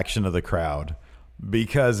reaction of the crowd,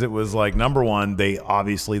 because it was like, number one, they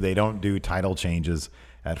don't do title changes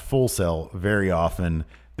at Full Sail very often.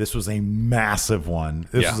 This was a massive one.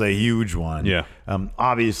 This was a huge one. Yeah.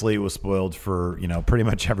 Obviously, it was spoiled for pretty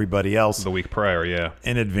much everybody else the week prior. Yeah.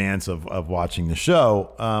 In advance of watching the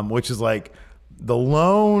show, which is like the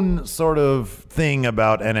lone sort of thing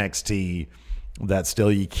about NXT that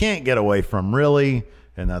still you can't get away from, really,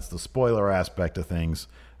 and that's the spoiler aspect of things,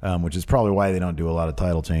 which is probably why they don't do a lot of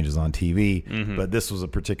title changes on TV. But this was a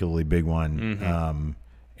particularly big one.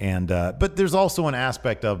 But there's also an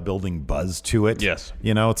aspect of building buzz to it. Yes.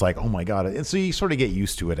 It's like, oh my God. And so you sort of get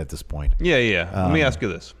used to it at this point. Yeah. Let me ask you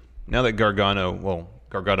this. Now that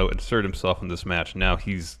Gargano inserted himself in this match, now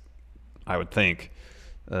he's, I would think,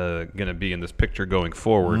 going to be in this picture going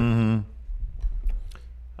forward.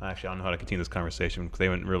 Actually, I don't know how to continue this conversation because they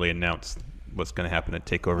haven't really announced what's going to happen at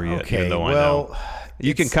TakeOver yet. Okay, even though I know.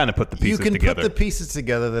 You can kind of put the pieces together. You can put the pieces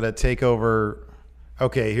together that at TakeOver.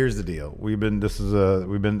 Okay, here's the deal.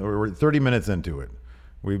 We're 30 minutes into it.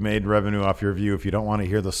 We've made revenue off your view. If you don't want to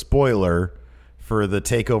hear the spoiler for the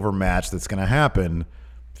TakeOver match that's going to happen,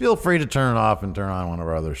 feel free to turn it off and turn on one of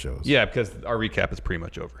our other shows. Yeah, because our recap is pretty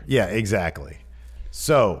much over. Yeah, exactly.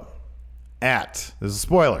 So, this is a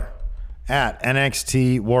spoiler, at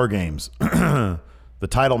NXT War Games, the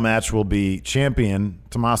title match will be champion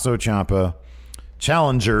Tommaso Ciampa,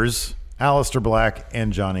 challengers Aleister Black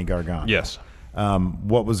and Johnny Gargano. Yes.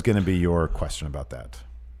 What was going to be your question about that?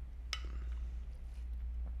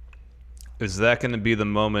 Is that going to be the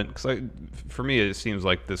moment? Because for me, it seems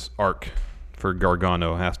like this arc for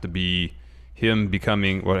Gargano has to be him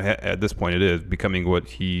becoming what at this point it is becoming what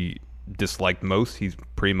he disliked most. He's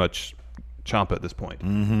pretty much Ciampa at this point,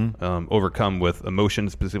 overcome with emotion,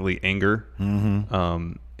 specifically anger,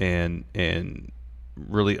 and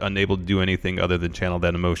really unable to do anything other than channel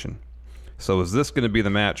that emotion. So is this going to be the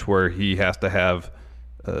match where he has to have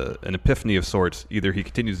an epiphany of sorts? Either he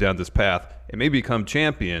continues down this path and may become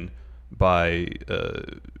champion by,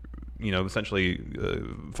 essentially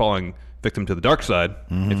falling victim to the dark side,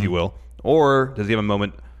 if you will, or does he have a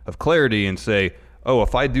moment of clarity and say, "Oh,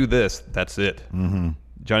 if I do this, that's it.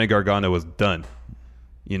 Johnny Gargano is done."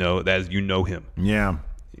 As you know him. Yeah.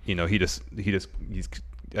 He's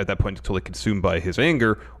at that point totally consumed by his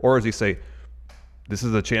anger, or does he say, "This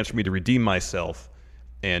is a chance for me to redeem myself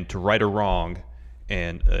and to right a wrong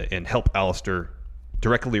and help Aleister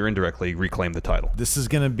directly or indirectly reclaim the title." This is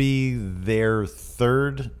going to be their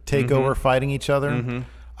third TakeOver fighting each other.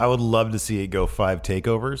 I would love to see it go 5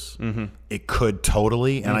 takeovers. It could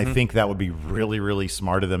totally, and I think that would be really, really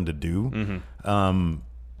smart of them to do.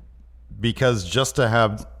 Because just to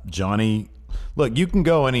have Johnny... Look, you can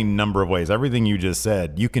go any number of ways. Everything you just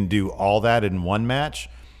said, you can do all that in one match.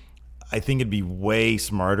 I think it'd be way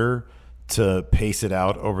smarter to pace it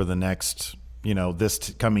out over the next,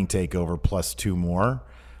 this coming TakeOver plus 2 more,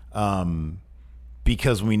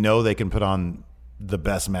 because we know they can put on the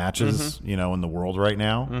best matches, you know, in the world right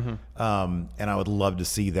now. And I would love to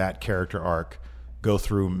see that character arc go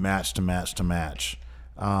through match to match to match.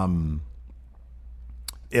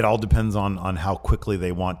 It all depends on how quickly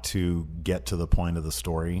they want to get to the point of the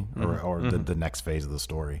story or the next phase of the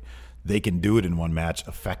story. They can do it in one match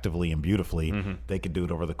effectively and beautifully. They could do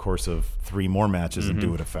it over the course of 3 more matches and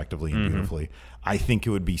do it effectively and beautifully. I think it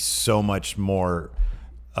would be so much more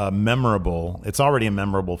memorable. It's already a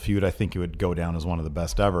memorable feud. I think it would go down as one of the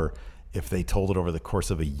best ever if they told it over the course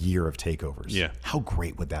of a year of takeovers. Yeah. How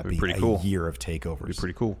great would that be? Pretty cool. A year of takeovers. Be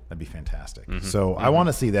pretty cool. That'd be fantastic. So I want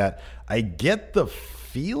to see that. I get the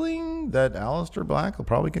feeling that Aleister Black will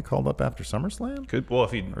probably get called up after SummerSlam. Could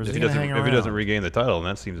if he doesn't regain the title, and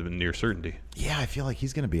that seems to be near certainty. Yeah, I feel like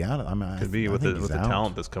he's going to be out. Could be with the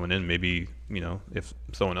talent that's coming in. Maybe, you know, if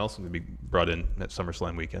someone else can be brought in at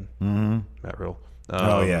SummerSlam weekend. Matt Riddle.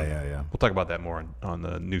 Yeah. We'll talk about that more on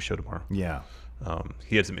the news show tomorrow. Yeah.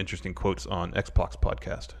 He had some interesting quotes on Xbox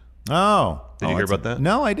podcast. Oh. Did you hear about that?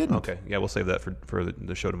 No, I didn't. Okay. Yeah, we'll save that for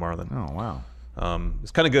the show tomorrow then. Oh, wow.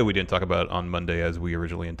 It's kind of good we didn't talk about it on Monday as we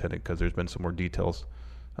originally intended because there's been some more details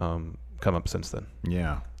come up since then.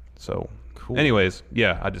 Yeah. So, cool. Anyways,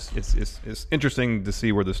 yeah, it's interesting to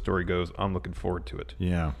see where this story goes. I'm looking forward to it.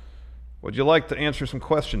 Yeah. Would you like to answer some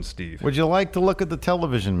questions, Steve? Would you like to look at the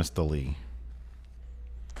television, Mr. Lee?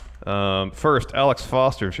 First, Alex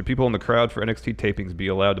Foster. Should people in the crowd for NXT tapings be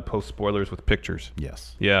allowed to post spoilers with pictures?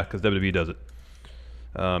 Yes. Yeah, because WWE does it.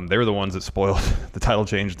 They were the ones that spoiled the title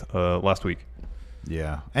change last week.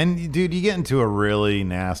 Yeah. And, dude, you get into a really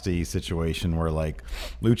nasty situation where, like,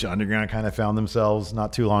 Lucha Underground kind of found themselves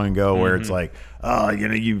not too long ago where it's like, oh, you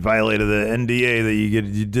know, you violated the NDA that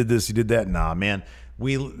you did this, you did that. Nah, man.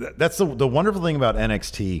 That's the wonderful thing about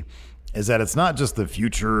NXT is that it's not just the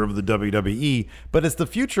future of the WWE, but it's the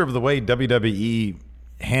future of the way WWE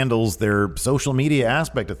handles their social media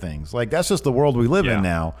aspect of things. Like, that's just the world we live in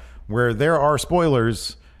now, where there are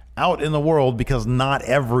spoilers out in the world because not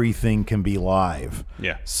everything can be live.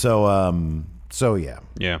 Yeah. So yeah.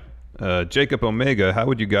 Yeah. Jacob Omega, how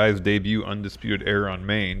would you guys debut Undisputed Era on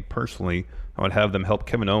Main? Personally, I would have them help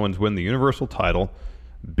Kevin Owens win the Universal title.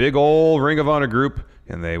 Big old Ring of Honor group,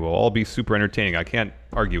 and they will all be super entertaining. I can't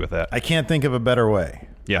argue with that. I can't think of a better way.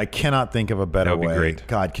 Yeah. I cannot think of a better way. That would be great.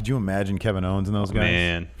 God, could you imagine Kevin Owens and those guys?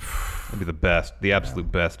 Man, that'd be the best. The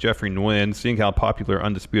absolute best. Jeffrey Nguyen, seeing how popular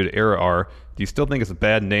Undisputed Era are, do you still think it's a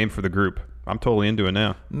bad name for the group? I'm totally into it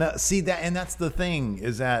now. No, see that, and that's the thing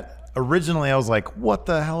is that originally I was like, what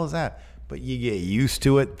the hell is that? But you get used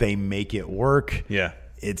to it. They make it work. Yeah.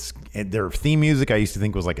 And their theme music I used to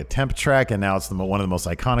think was like a temp track, and now it's one of the most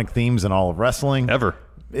iconic themes in all of wrestling ever.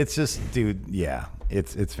 It's just, dude, yeah,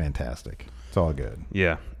 it's fantastic. It's all good.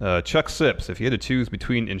 Yeah. Chuck Sips, if you had to choose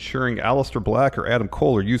between ensuring Aleister Black or Adam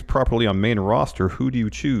Cole are used properly on main roster, who do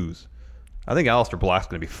you choose? I think Aleister Black's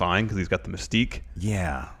going to be fine because he's got the mystique.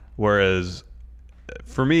 Yeah. Whereas,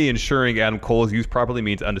 for me, ensuring Adam Cole is used properly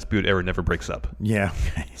means Undisputed Era never breaks up. Yeah.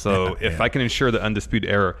 So if I can ensure that Undisputed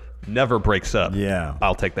Era never breaks up,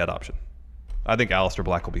 I'll take that option. I think Aleister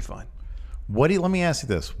Black will be fine. Let me ask you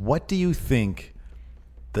this. What do you think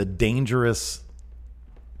the dangerous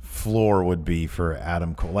floor would be for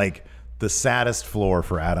Adam Cole? Like, the saddest floor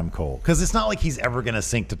for Adam Cole? Because it's not like he's ever going to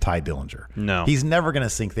sink to Ty Dillinger. No. He's never going to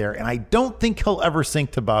sink there, and I don't think he'll ever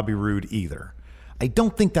sink to Bobby Roode either. I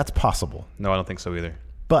don't think that's possible. No, I don't think so either.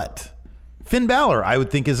 But Finn Balor, I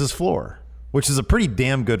would think, is his floor, which is a pretty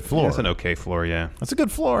damn good floor. That's an okay floor, yeah. That's a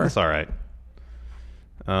good floor. That's all right.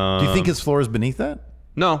 Do you think his floor is beneath that?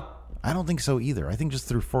 No. I don't think so either. I think just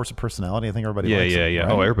through force of personality, I think everybody likes him. Yeah.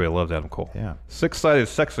 Right? Oh, everybody loves Adam Cole. Yeah. Six-sided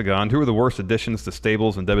Sexagon. Who are the worst additions to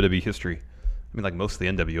stables in WWE history? I mean, like most of the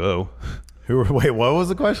NWO. Wait, what was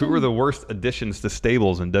the question? Who are the worst additions to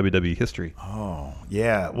stables in WWE history? Oh,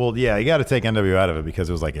 yeah. Well, yeah, you got to take NWO out of it because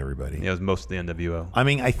it was like everybody. Yeah, it was most of the NWO. I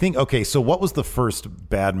mean, I think, okay, so what was the first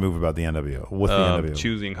bad move about the NWO? With the NWO?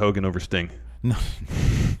 Choosing Hogan over Sting. No.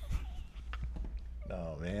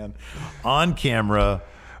 Oh, man. On camera.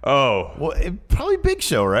 Oh. Well, probably Big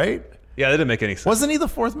Show, right? Yeah, that didn't make any sense. Wasn't he the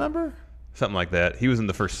fourth member? Something like that. He was in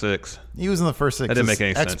the first six. He was in the first six. That didn't make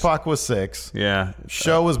any sense. X-Pac was 6. Yeah.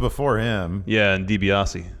 Show was before him. Yeah, and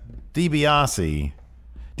DiBiase.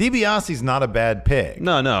 DiBiase's not a bad pick.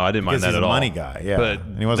 No, I didn't mind that at all. He's a money guy, yeah. But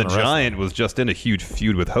and he wasn't the Giant was just in a huge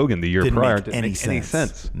feud with Hogan the year prior. Didn't make any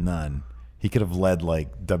sense. None. He could have led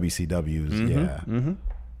like WCW's.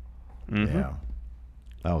 Yeah.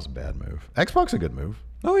 That was a bad move. X-Pac's a good move.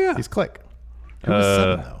 Oh, yeah. He's Click. Who was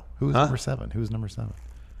 7, though? Who was number 7? Who was number 7?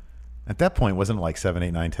 At that point, wasn't it like 7,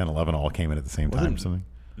 8, 9, 10, 11 all came in at the same time or something?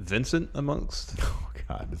 Vincent amongst? Oh,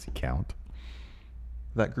 God. Does he count?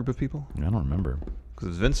 that group of people? I don't remember. Because it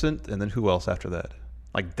was Vincent, and then who else after that?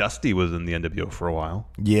 Like Dusty was in the NWO for a while.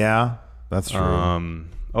 Yeah, that's true.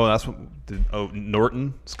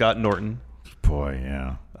 Norton, Scott Norton. Boy,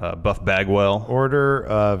 yeah. Buff Bagwell. Order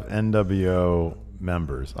of NWO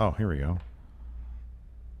members. Oh, here we go.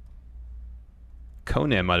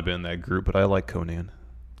 Conan might have been in that group, but I like Conan.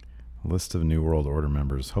 List of New World Order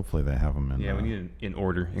members. Hopefully they have them in. Yeah, we need in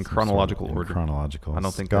order, in chronological order. Chronological. I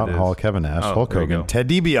don't think Scott that is. Hall, Kevin Nash, Oh, Hulk there you Hogan, go. Ted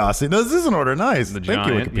DiBiase. No, this is in order. Nice. The Thank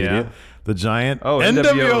you, Giant, Wikipedia. yeah. The Giant. Oh,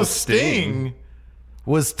 NWO Sting. Sting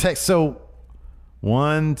was so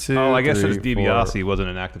 1, 2. Oh, I guess 3, since DiBiase wasn't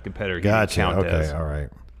an active competitor, he Gotcha. didn't count Okay. as. All right.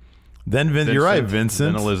 Then you're right,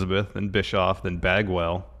 Vincent. Then Elizabeth. Then Bischoff. Then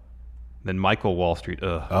Bagwell. Then Michael Wall Street.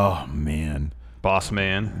 Ugh. Oh man. Boss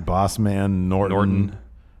Man. Norton.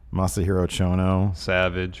 Masahiro Chono.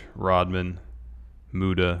 Savage. Rodman.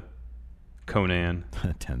 Muda. Conan.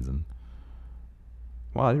 Tenzin.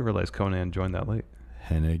 Wow, I didn't realize Conan joined that late.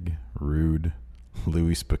 Hennig. Rude.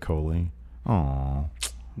 Louis Spicolli. Oh.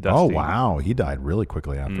 Dusty. Oh wow, he died really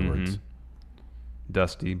quickly afterwards.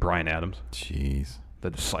 Dusty. Brian Adams. Jeez. The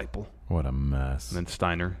Disciple. What a mess. And then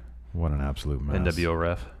Steiner. What an absolute mess. NWO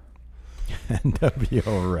ref.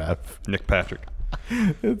 NWO ref. Nick Patrick.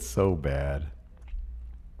 It's so bad.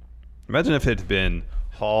 Imagine if it's been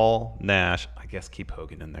Hall, Nash, I guess keep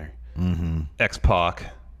Hogan in there. Mm-hmm. X-Pac,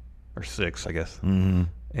 or 6, I guess. Mm-hmm.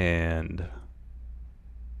 And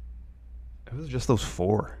it was just those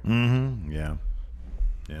 4. Mm-hmm. Yeah.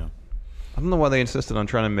 Yeah. I don't know why they insisted on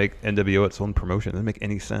trying to make NWO its own promotion. It didn't make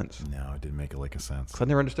any sense. No, it didn't make a sense. 'Cause I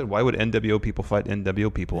never understood why would NWO people fight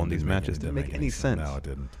NWO people in these matches. It didn't make any sense. No, it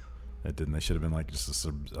didn't. It didn't. They should have been like just a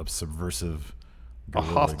subversive, A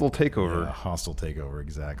hostile takeover. Yeah, a hostile takeover,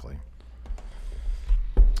 exactly.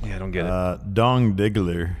 Yeah, I don't get it. Dong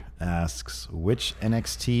Diggler asks, which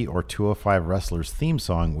NXT or 205 wrestler's theme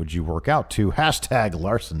song would you work out to? Hashtag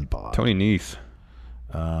LarsonPod. Tony Nese.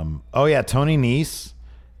 Oh yeah, Tony Nese,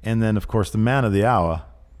 and then of course the man of the hour.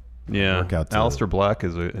 Yeah, Workout to- Aleister Black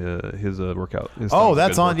is his workout. His Oh, song's a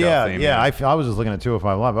that's good on. workout Yeah, theme, yeah. I was just looking at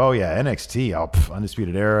 205 Live. Oh yeah, NXT.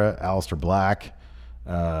 Undisputed Era. Aleister Black.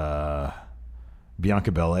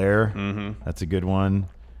 Bianca Belair. Mm-hmm. That's a good one.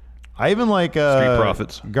 I even like Street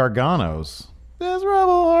Profits. Gargano's. There's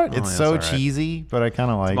Rebel Heart. It's yeah, so that's all right. cheesy, but I kind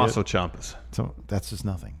of like Tommaso it. Ciampas. So that's just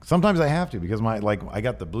nothing. Sometimes I have to because I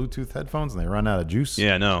got the Bluetooth headphones and they run out of juice.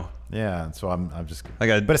 Yeah, no. Yeah. So I'm just.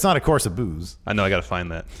 But it's not a course of booze. I know. I got to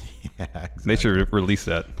find that. Yeah. Exactly. They should release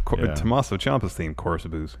that. Yeah. Tommaso Ciampa's theme, Chorus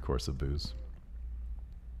of Booze. Course of booze.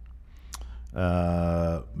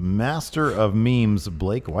 Master of memes,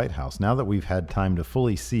 Blake Whitehouse. Now that we've had time to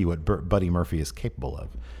fully see what Buddy Murphy is capable of,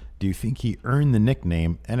 do you think he earned the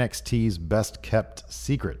nickname NXT's best kept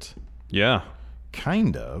secret? Yeah.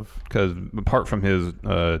 Kind of. Because apart from his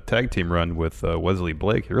tag team run with Wesley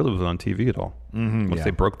Blake, he really wasn't on TV at all. Once yeah.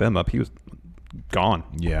 they broke them up, he was gone.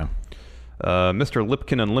 Yeah. Mr.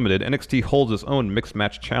 Lipkin Unlimited, NXT holds its own mixed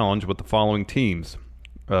match challenge with the following teams.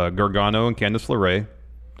 Gargano and Candice LeRae,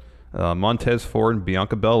 Montez Ford and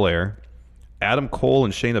Bianca Belair, Adam Cole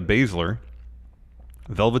and Shayna Baszler,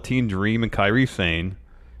 Velveteen Dream and Kairi Sane,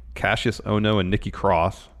 Cassius Ohno and Nikki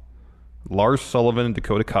Cross, Lars Sullivan and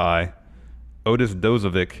Dakota Kai, Otis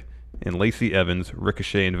Dozovic and Lacey Evans,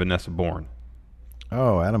 Ricochet and Vanessa Bourne.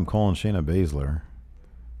 Oh, Adam Cole and Shayna Baszler.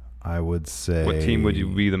 I would say. What team would you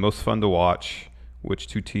be the most fun to watch? Which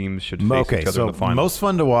 2 teams should face each other in the final? Most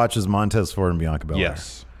fun to watch is Montez Ford and Bianca Belair.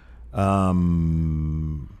 Yes.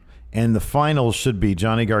 And the finals should be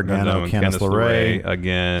Johnny Gargano, and Candice LeRae,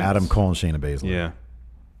 against Adam Cole, and Shayna Baszler. Yeah.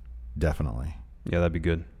 Definitely. Yeah, that'd be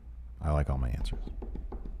good. I like all my answers.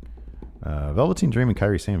 Velveteen Dream and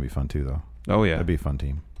Kairi Sane would be fun too, though. Oh, yeah. That'd be a fun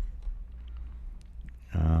team.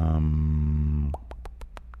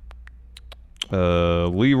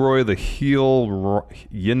 Leroy the heel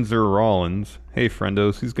Yinzer Rollins. Hey,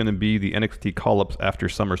 friendos, who's going to be the NXT call-ups after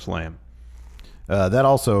SummerSlam? That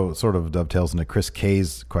also sort of dovetails into Chris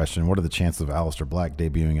K's question. What are the chances of Aleister Black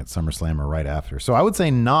debuting at SummerSlam or right after? So I would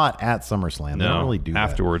say not at SummerSlam. They don't really do that.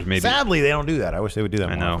 Afterwards, maybe. Sadly, they don't do that. I wish they would do that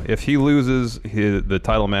I more know. often. If he loses the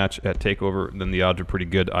title match at TakeOver, then the odds are pretty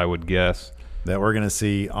good, I would guess. That we're going to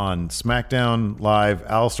see on SmackDown Live,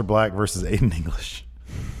 Aleister Black versus Aiden English.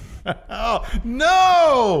 Oh,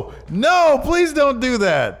 no, please don't do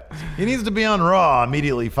that. He needs to be on Raw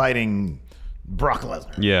immediately fighting Brock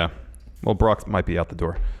Lesnar. Yeah. Well, Brock might be out the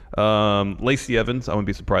door. Lacey Evans, I wouldn't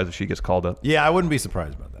be surprised if she gets called up. Yeah, I wouldn't be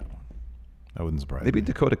surprised about that one. That wouldn't surprise Maybe me.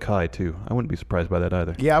 Dakota Kai, too. I wouldn't be surprised by that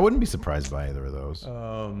either. Yeah, I wouldn't be surprised by either of those.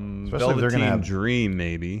 Especially if they're Velveteen going to have... Dream,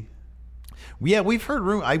 maybe. Yeah, we've heard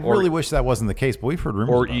rumors. I really wish that wasn't the case, but we've heard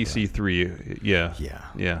rumors Or about EC3. Yeah.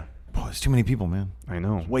 Yeah. Boy, there's too many people, man. I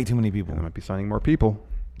know. There's way too many people. They might be signing more people.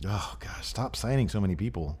 Oh gosh, stop signing so many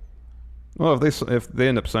people. Well, if they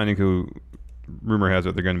end up signing who rumor has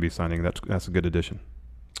it they're going to be signing, that's a good addition.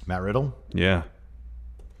 Matt Riddle? Yeah.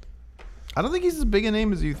 I don't think he's as big a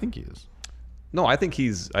name as you think he is. No, I think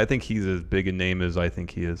he's as big a name as I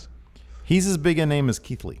think he is. He's as big a name as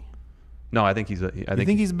Keith Lee. No, I think he's. You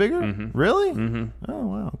think he's bigger? Mm-hmm. Really? Mm-hmm. Oh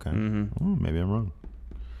wow. Okay. Mm-hmm. Oh, maybe I'm wrong.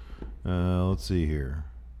 Let's see here.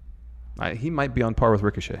 He might be on par with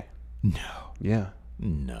Ricochet. No. Yeah.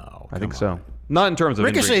 No. I think so. Not in terms of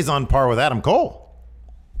Ricochet's on par with Adam Cole.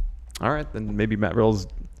 All right, then maybe Matt Riddle's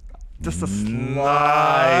just a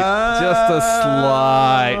slight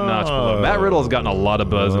notch below. Matt Riddle has gotten a lot of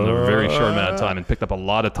buzz in a very short amount of time and picked up a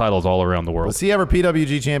lot of titles all around the world. Was he ever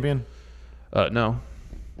PWG champion? No.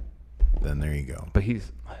 Then there you go. But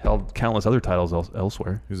he's held countless other titles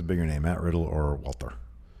elsewhere. Who's a bigger name, Matt Riddle or Walter?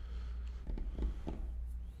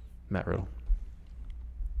 Matt Riddle.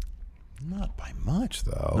 Not by much,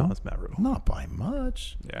 though. No, it's Matt Riddle. Not by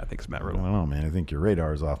much. Yeah, I think it's Matt I Riddle. don't know, man. I think your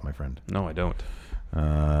radar is off, my friend. No, I don't.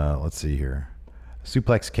 Let's see here.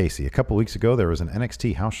 Suplex Casey. A couple weeks ago, there was an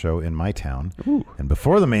NXT house show in my town. Ooh. And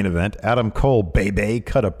before the main event, Adam Cole, Bebe,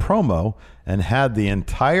 cut a promo and had the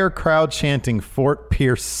entire crowd chanting, Fort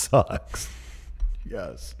Pierce sucks.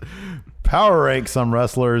 Yes. Power rank some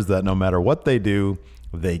wrestlers that no matter what they do,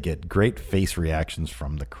 they get great face reactions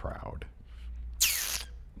from the crowd.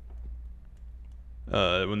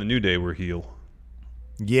 When the New Day were heel.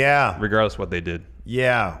 Yeah. Regardless of what they did.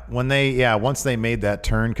 Yeah. Once they made that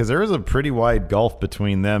turn, because there is a pretty wide gulf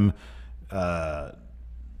between them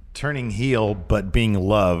turning heel but being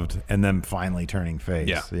loved and then finally turning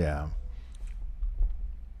face. Yeah.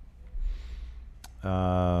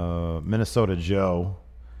 Minnesota Joe,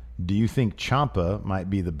 do you think Ciampa might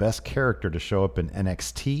be the best character to show up in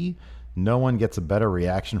NXT? No one gets a better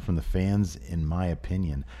reaction from the fans, in my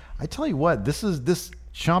opinion. I tell you what, this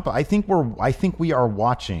Ciampa. I think we are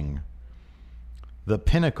watching the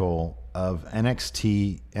pinnacle of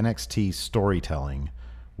NXT storytelling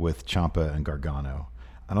with Ciampa and Gargano.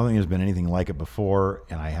 I don't think there's been anything like it before,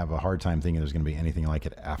 and I have a hard time thinking there's going to be anything like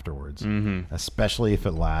it afterwards, especially if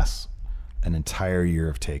it lasts an entire year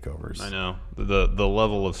of takeovers. I know. The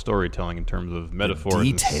level of storytelling in terms of metaphors,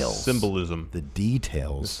 details, and symbolism. The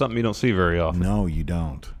details. It's something you don't see very often. No, you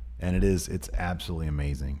don't. And it's absolutely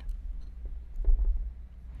amazing.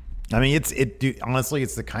 I mean, honestly,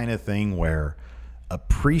 it's the kind of thing where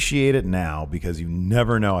appreciate it now because you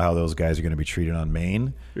never know how those guys are going to be treated on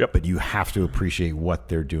main. Yep. But you have to appreciate what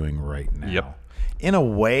they're doing right now. Yep. In a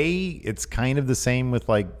way, it's kind of the same with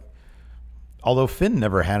although Finn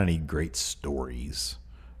never had any great stories.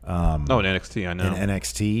 In NXT, I know. In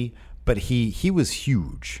NXT, but he was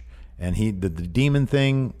huge, and the demon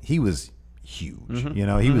thing, he was huge.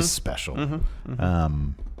 Mm-hmm. He was special.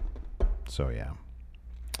 So yeah.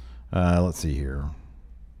 Let's see here.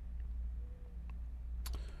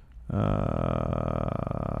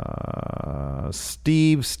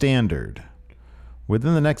 Steve Standard.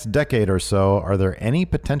 Within the next decade or so, are there any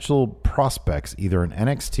potential prospects, either in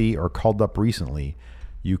NXT or called up recently,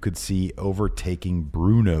 you could see overtaking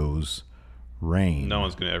Bruno's reign? No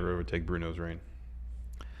one's going to ever overtake Bruno's reign.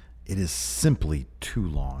 It is simply too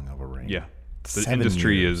long of a reign. Yeah. The 7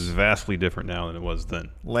 industry years. is vastly different now than it was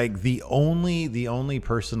then. Like the only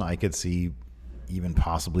person I could see even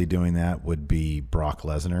possibly doing that would be Brock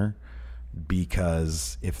Lesnar,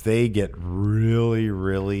 because if they get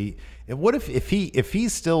really what if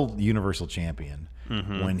he's still Universal Champion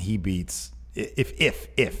when he beats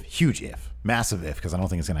massive if, because I don't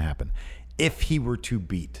think it's going to happen, if he were to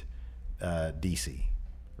beat DC,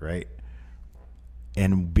 right,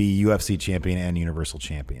 and be UFC champion and Universal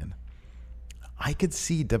champion, I could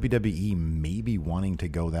see WWE maybe wanting to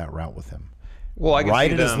go that route with him. Well, I can ride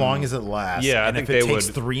see it them, as long as it lasts. Yeah, and I think if it they takes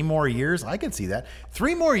would. 3 more years, I could see that.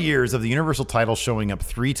 3 more years of the Universal title showing up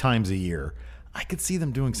 3 times a year, I could see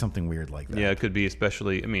them doing something weird like that. Yeah, it could be,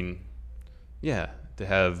 especially, to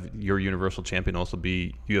have your Universal Champion also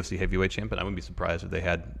be UFC Heavyweight Champion. I wouldn't be surprised if they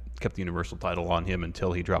had kept the Universal title on him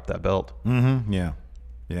until he dropped that belt. Mm-hmm.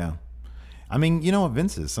 Yeah. I mean, you know what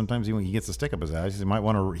Vince is. Sometimes he gets a stick up his ass. He might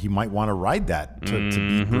want to ride that to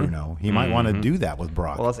beat Bruno. He might want to do that with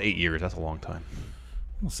Brock. Well, that's 8 years. That's a long time.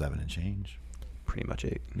 Well, 7 and change. Pretty much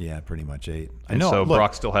 8. Yeah, pretty much 8. I And know. so Look,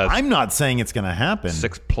 Brock still has I'm not saying it's going to happen.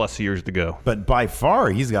 6+ years to go. But by far,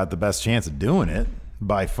 he's got the best chance of doing it.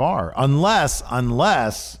 By far, unless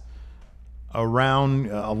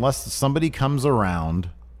somebody comes around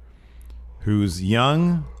who's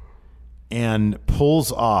young and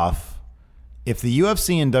pulls off if the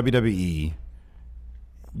UFC and WWE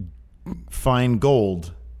find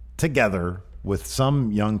gold together with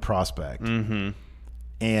some young prospect,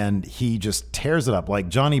 and he just tears it up like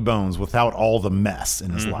Johnny Bones without all the mess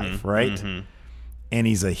in his life, right? And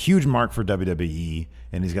he's a huge mark for WWE,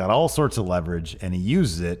 and he's got all sorts of leverage, and he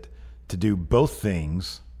uses it to do both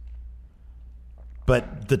things.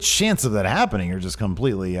 But the chance of that happening are just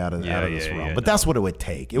completely out of this realm. But that's what it would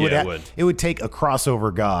take. It would take a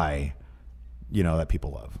crossover guy, that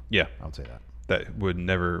people love. Yeah. I would say that. That would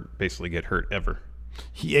never basically get hurt ever.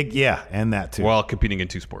 Yeah, and that too. While competing in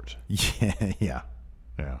 2 sports. Yeah.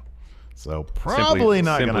 So probably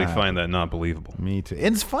not going to simply find that not believable. Me too.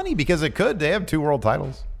 It's funny because it could. They have 2 world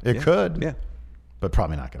titles. It could. Yeah. But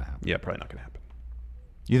probably not going to happen. Yeah, probably not going to happen.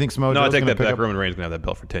 You think Samoa No, I Joe's take gonna that back. up? Roman Reigns is going to have that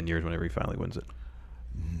belt for 10 years whenever he finally wins it.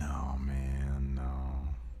 No, man, no.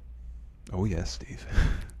 Oh, yes, Steve.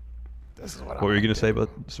 This is what were you going to say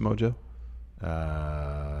about Samoa Joe?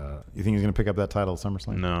 You think he's going to pick up that title at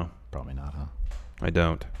SummerSlam? No. Probably not, huh? I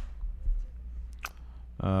don't.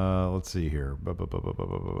 Let's see here.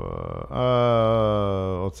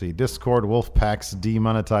 Let's see. Discord Wolfpack's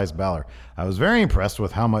demonetized Balor. I was very impressed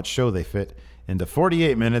with how much show they fit into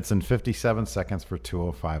 48 minutes and 57 seconds for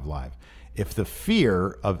 205 Live. If the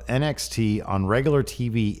fear of NXT on regular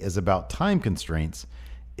TV is about time constraints,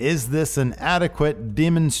 is this an adequate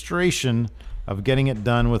demonstration of getting it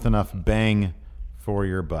done with enough bang for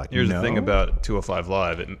your buck? Here's the thing about 205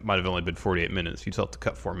 Live. It might have only been 48 minutes. You'd still have to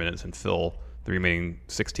cut 4 minutes and fill the remaining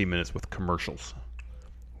 16 minutes with commercials.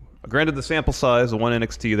 Granted, the sample size, the one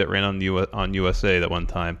NXT that ran on USA that one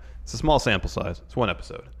time, it's a small sample size. It's 1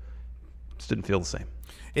 episode. Just didn't feel the same.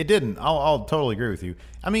 It didn't. I'll totally agree with you.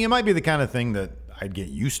 I mean, it might be the kind of thing that I'd get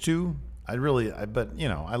used to. But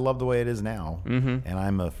I love the way it is now. And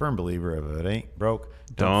I'm a firm believer of if it ain't broke,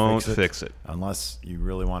 don't fix it. Unless you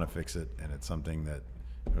really want to fix it and it's something that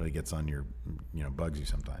really gets on your, bugs you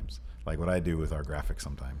sometimes. Like what I do with our graphics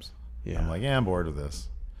sometimes. Yeah. I'm like, I'm bored with this.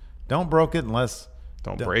 Don't broke it unless...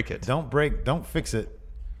 Don't break it. Don't fix it.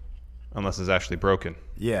 Unless it's actually broken.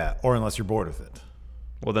 Yeah, or unless you're bored with it.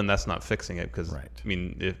 Well, then that's not fixing it because,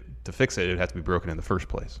 to fix it, it'd have to be broken in the first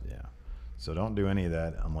place. Yeah. So don't do any of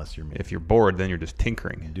that unless you're... If you're bored, then you're just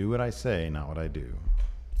tinkering. Do what I say, not what I do.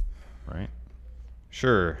 Right?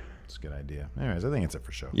 Sure. It's a good idea. Anyways, I think it's it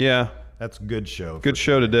for show. Yeah. That's a good show. Good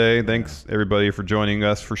show today. Thanks, everybody, for joining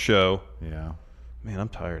us for show. Yeah. Man, I'm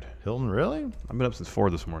tired. Hilton, really? I've been up since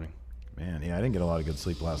 4 this morning. Man, yeah, I didn't get a lot of good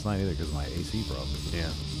sleep last night either because of my AC problems. Yeah.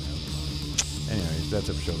 Anyways, that's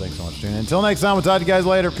it for show. Thanks so much for tuning in. Until next time, we'll talk to you guys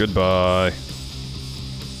later. Goodbye.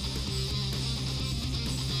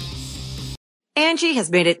 Angie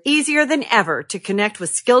has made it easier than ever to connect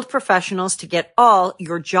with skilled professionals to get all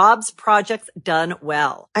your jobs projects done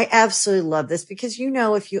well. I absolutely love this because,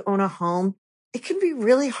 if you own a home, it can be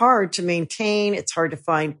really hard to maintain. It's hard to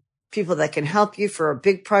find people that can help you for a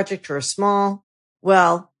big project or a small.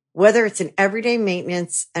 Well, whether it's in everyday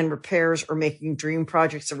maintenance and repairs or making dream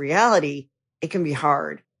projects a reality, it can be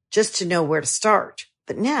hard just to know where to start.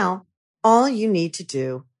 But now all you need to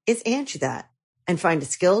do is Angie that and find a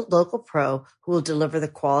skilled local pro who will deliver the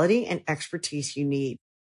quality and expertise you need.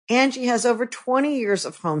 Angie has over 20 years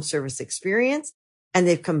of home service experience, and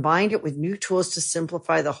they've combined it with new tools to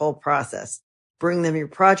simplify the whole process. Bring them your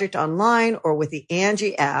project online or with the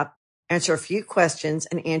Angie app, answer a few questions,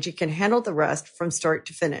 and Angie can handle the rest from start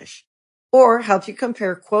to finish. Or help you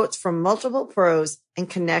compare quotes from multiple pros and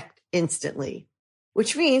connect instantly,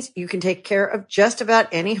 which means you can take care of just about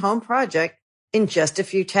any home project in just a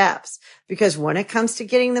few taps. Because when it comes to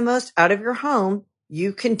getting the most out of your home,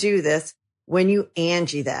 you can do this when you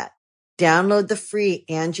Angie that. Download the free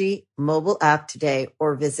Angie mobile app today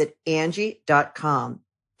or visit Angie.com.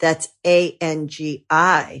 That's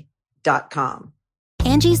ANGI.com.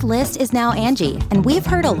 Angie's List is now Angie, and we've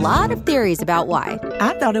heard a lot of theories about why.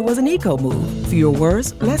 I thought it was an eco move. Fewer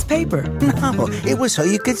words, less paper. No, it was so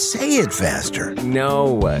you could say it faster.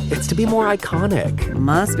 No, it's to be more iconic.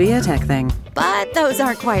 Must be a tech thing. But those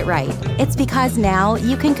aren't quite right. It's because now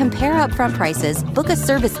you can compare upfront prices, book a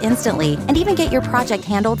service instantly, and even get your project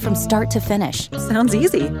handled from start to finish. Sounds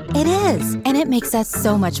easy. It is, and it makes us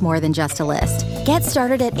so much more than just a list. Get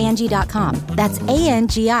started at Angie.com. That's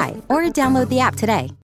ANGI, or download the app today.